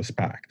flight was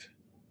packed.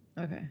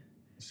 Okay.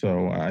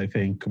 So I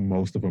think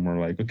most of them are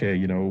like, okay,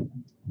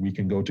 we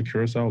can go to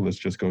Curacao. Let's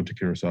just go to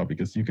Curacao,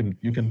 because you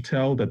can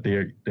tell that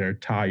they're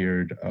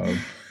tired of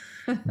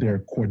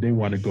they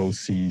want to go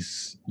see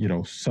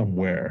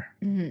somewhere.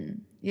 Mm-hmm.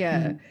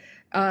 Yeah.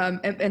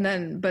 And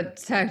then, but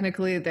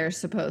technically they're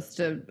supposed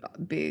to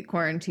be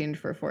quarantined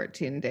for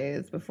 14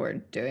 days before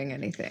doing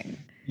anything.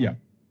 Yeah.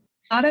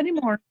 Not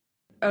anymore.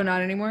 Oh,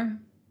 not anymore?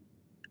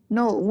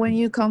 No, when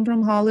you come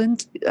from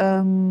Holland,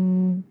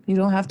 you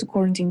don't have to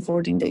quarantine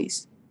 14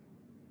 days.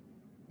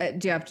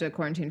 Do you have to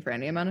quarantine for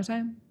any amount of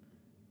time?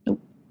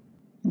 Nope.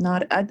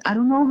 I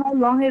don't know how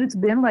long it's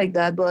been like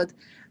that, but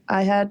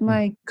I had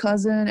my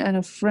cousin and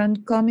a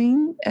friend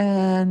coming,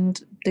 and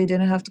they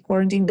didn't have to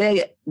quarantine.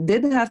 They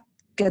did have to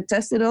get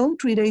tested, though,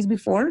 3 days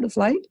before the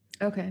flight.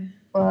 Okay.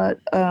 But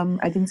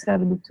I think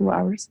 72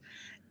 hours.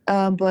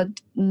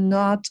 But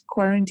not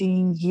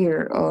quarantine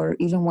here or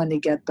even when they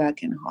get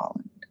back in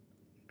Holland.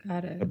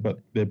 Got it. But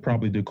they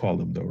probably do call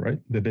them, though, right?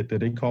 Did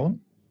they call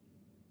them?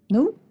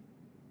 No.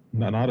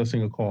 Not a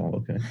single call.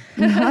 Okay.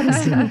 Not a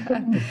single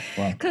call.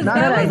 Wow. Because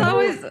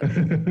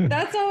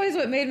that's always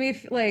what made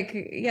me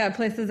like, yeah,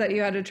 places that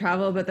you had to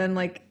travel, but then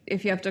like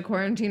if you have to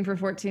quarantine for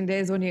 14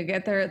 days when you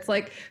get there, it's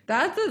like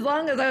that's as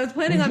long as I was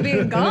planning on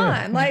being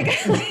gone. Like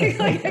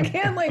I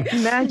can't build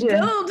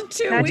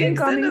 2 Imagine weeks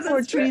coming into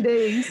for this 3 trip.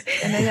 days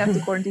and then you have to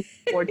quarantine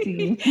for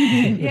 14.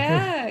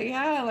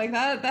 yeah, like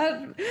that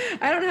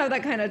I don't have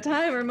that kind of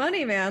time or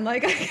money, man.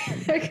 Like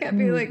I can't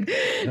be like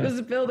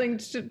just building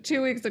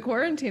 2 weeks of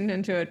quarantine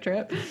into a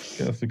trip.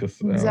 Yes, because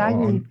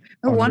exactly.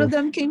 One of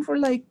them came for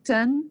like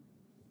 7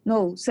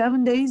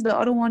 days. The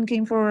other one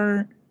came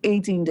for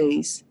 18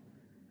 days.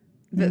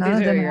 These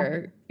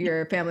are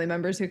your family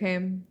members who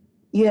came?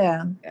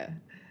 Yeah.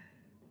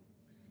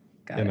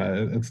 Got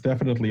it. It's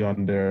definitely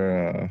on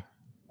their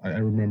I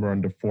remember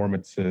on the form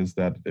it says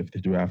that if they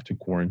do have to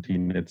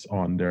quarantine, it's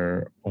on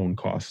their own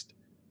cost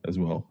as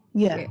well.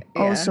 Yeah.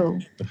 Also.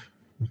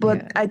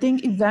 But I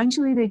think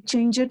eventually they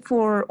change it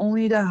for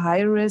only the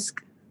high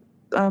risk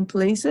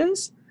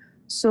places.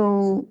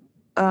 So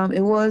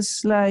it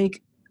was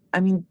like,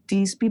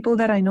 these people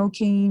that I know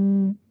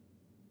came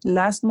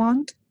last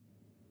month,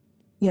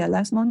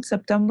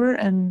 September,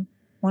 and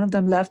one of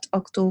them left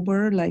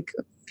October, like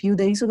a few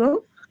days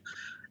ago.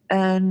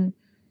 And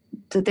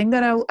the thing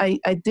that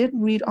I did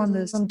read on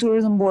the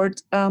tourism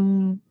board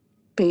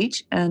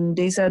page, and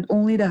they said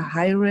only the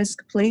high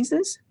risk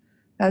places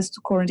has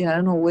to quarantine. I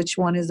don't know which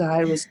one is the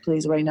high risk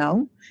place right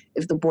now,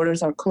 if the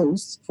borders are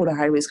closed for the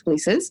high risk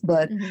places,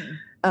 but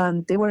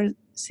they were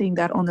seeing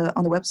that on the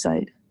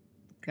website.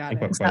 Got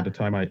it. By the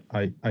time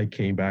I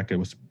came back, it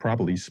was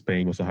probably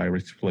Spain was a high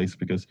risk place,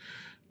 because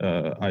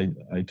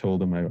I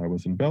told them I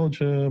was in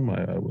Belgium,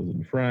 I was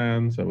in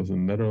France, I was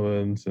in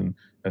Netherlands, and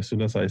as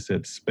soon as I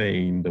said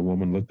Spain, the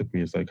woman looked at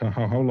me. It's like,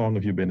 how long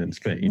have you been in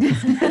Spain?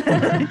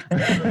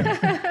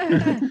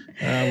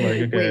 I'm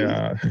like, okay,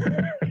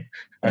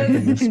 I've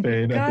been in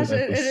Spain. Gosh,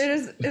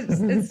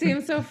 it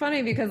seems so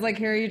funny because like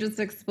here you just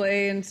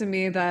explained to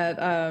me that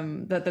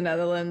that the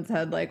Netherlands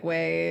had like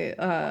way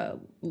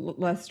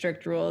less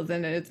strict rules,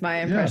 and it's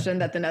my impression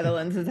that the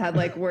Netherlands has had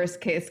like worse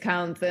case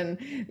counts, and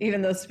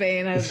even though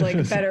Spain has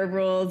like better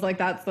rules, like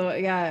that's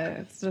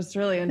it's just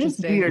really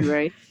interesting. It's weird,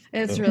 right?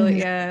 It's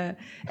really And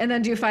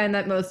then do you find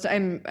that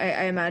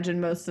I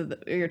imagine most of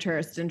your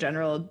tourists in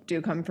general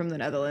do come from the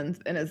Netherlands,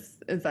 and is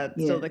that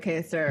still the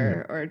case,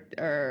 or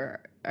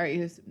are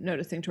you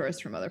noticing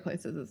tourists from other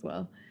places as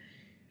well?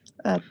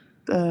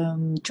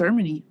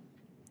 Germany.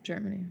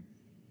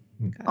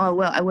 Oh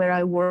well, where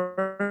I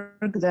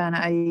work, then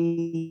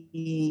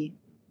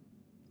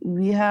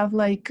we have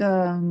like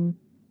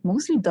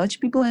mostly Dutch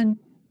people and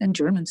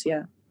Germans.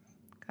 Yeah.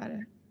 Got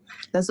it.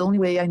 That's the only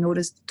way I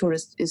noticed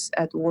tourists is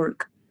at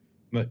work.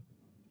 But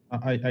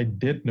I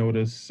did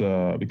notice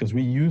because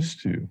we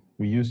used to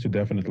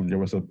definitely, there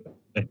was a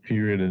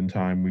period in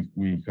time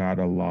we got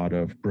a lot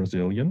of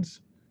Brazilians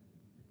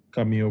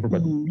coming over,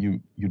 but you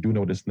do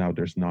notice now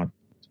there's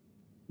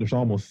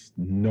almost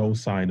no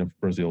sign of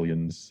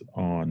Brazilians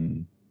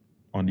on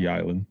the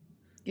island.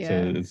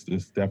 So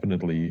it's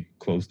definitely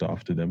closed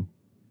off to them.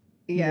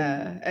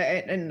 Yeah,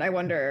 and I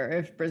wonder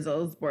if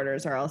Brazil's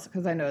borders are also,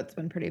 because I know it's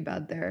been pretty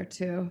bad there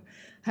too.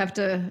 Have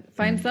to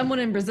find someone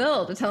in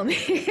Brazil to tell me.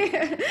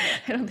 I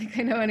don't think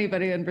I know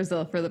anybody in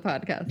Brazil for the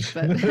podcast,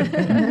 but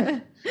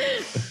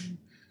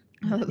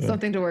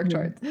something to work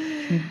towards.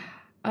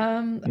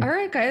 All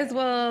right, guys.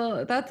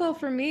 Well, that's all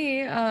for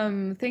me.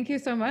 Thank you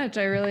so much.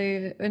 I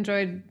really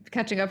enjoyed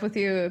catching up with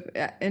you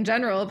in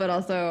general, but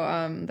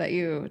also that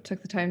you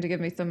took the time to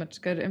give me so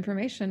much good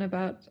information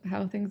about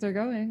how things are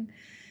going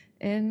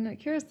in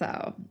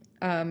Curacao.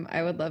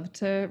 I would love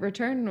to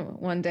return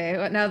one day.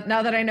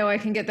 Now that I know I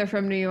can get there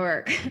from New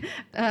York,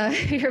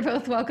 you're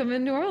both welcome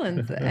in New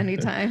Orleans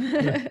anytime.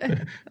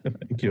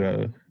 Thank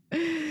you.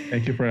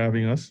 Thank you for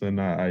having us. And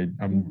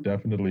I'm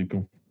definitely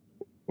looking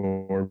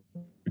forward,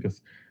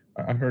 because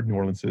I heard New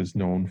Orleans is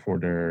known for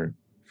their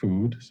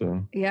food.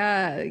 So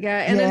yeah.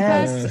 And in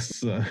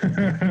fact,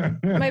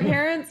 my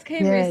parents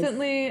came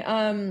recently.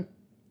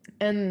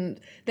 And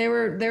they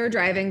were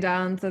driving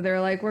down, so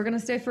they're like, we're gonna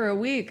stay for a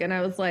week. And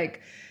I was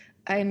like,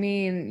 I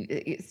mean,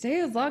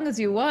 stay as long as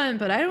you want,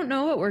 but I don't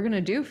know what we're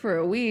gonna do for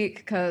a week,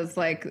 because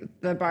like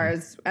the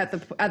bars at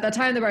the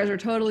time, the bars were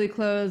totally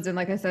closed, and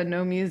like I said,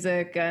 no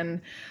music.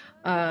 And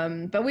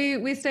but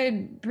we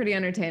stayed pretty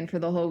entertained for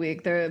the whole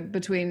week. They're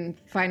between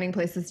finding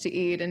places to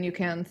eat, and you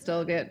can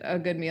still get a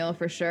good meal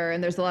for sure.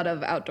 And there's a lot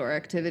of outdoor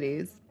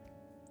activities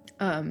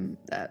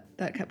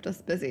that kept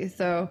us busy.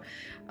 So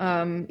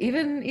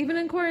even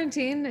in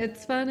quarantine,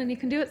 it's fun and you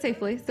can do it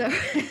safely. So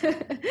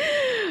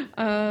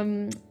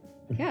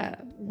yeah,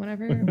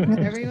 whenever you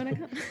want to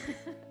come.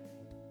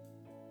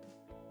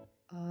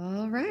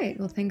 All right.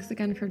 Well, thanks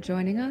again for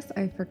joining us.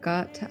 I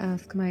forgot to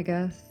ask my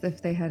guests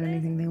if they had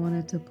anything they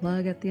wanted to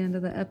plug at the end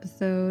of the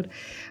episode.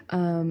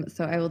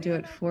 So I will do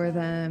it for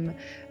them.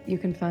 You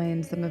can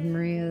find some of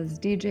Maria's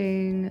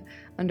DJing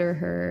under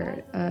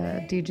her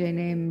DJ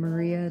name,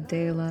 Maria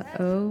De La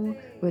O,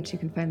 which you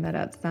can find that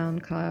at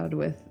SoundCloud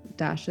with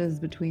dashes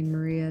between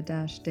Maria-De-La-O.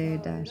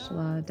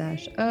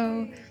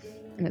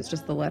 And it's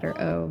just the letter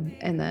O.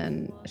 And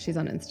then she's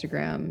on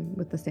Instagram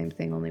with the same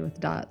thing, only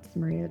with dots,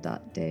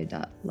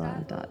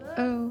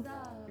 maria.de.la.o.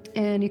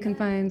 And you can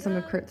find some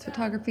of Kurt's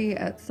photography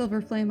at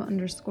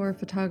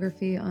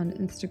silverflame_photography on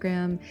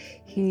Instagram.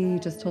 He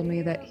just told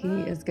me that he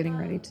is getting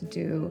ready to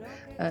do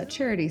a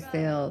charity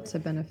sale to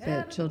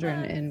benefit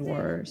children in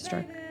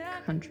war-struck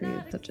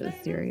countries such as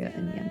Syria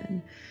and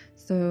Yemen.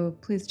 So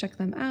please check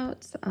them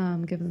out,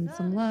 give them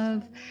some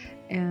love.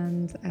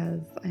 And as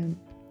I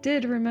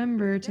did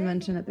remember to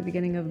mention at the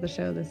beginning of the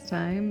show this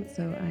time,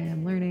 so I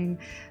am learning,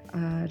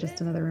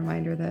 just another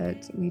reminder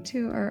that we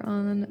too are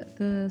on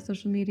the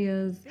social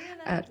medias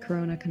at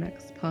Corona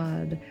Connects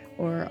Pod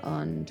or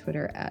on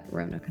Twitter at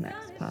Rona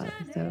Connects Pod.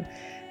 So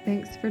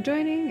thanks for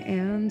joining,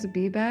 and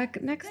be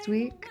back next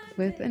week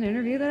with an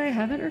interview that I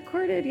haven't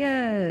recorded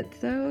yet.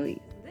 So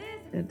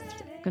it's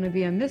going to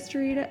be a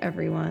mystery to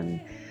everyone.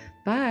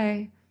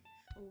 Bye.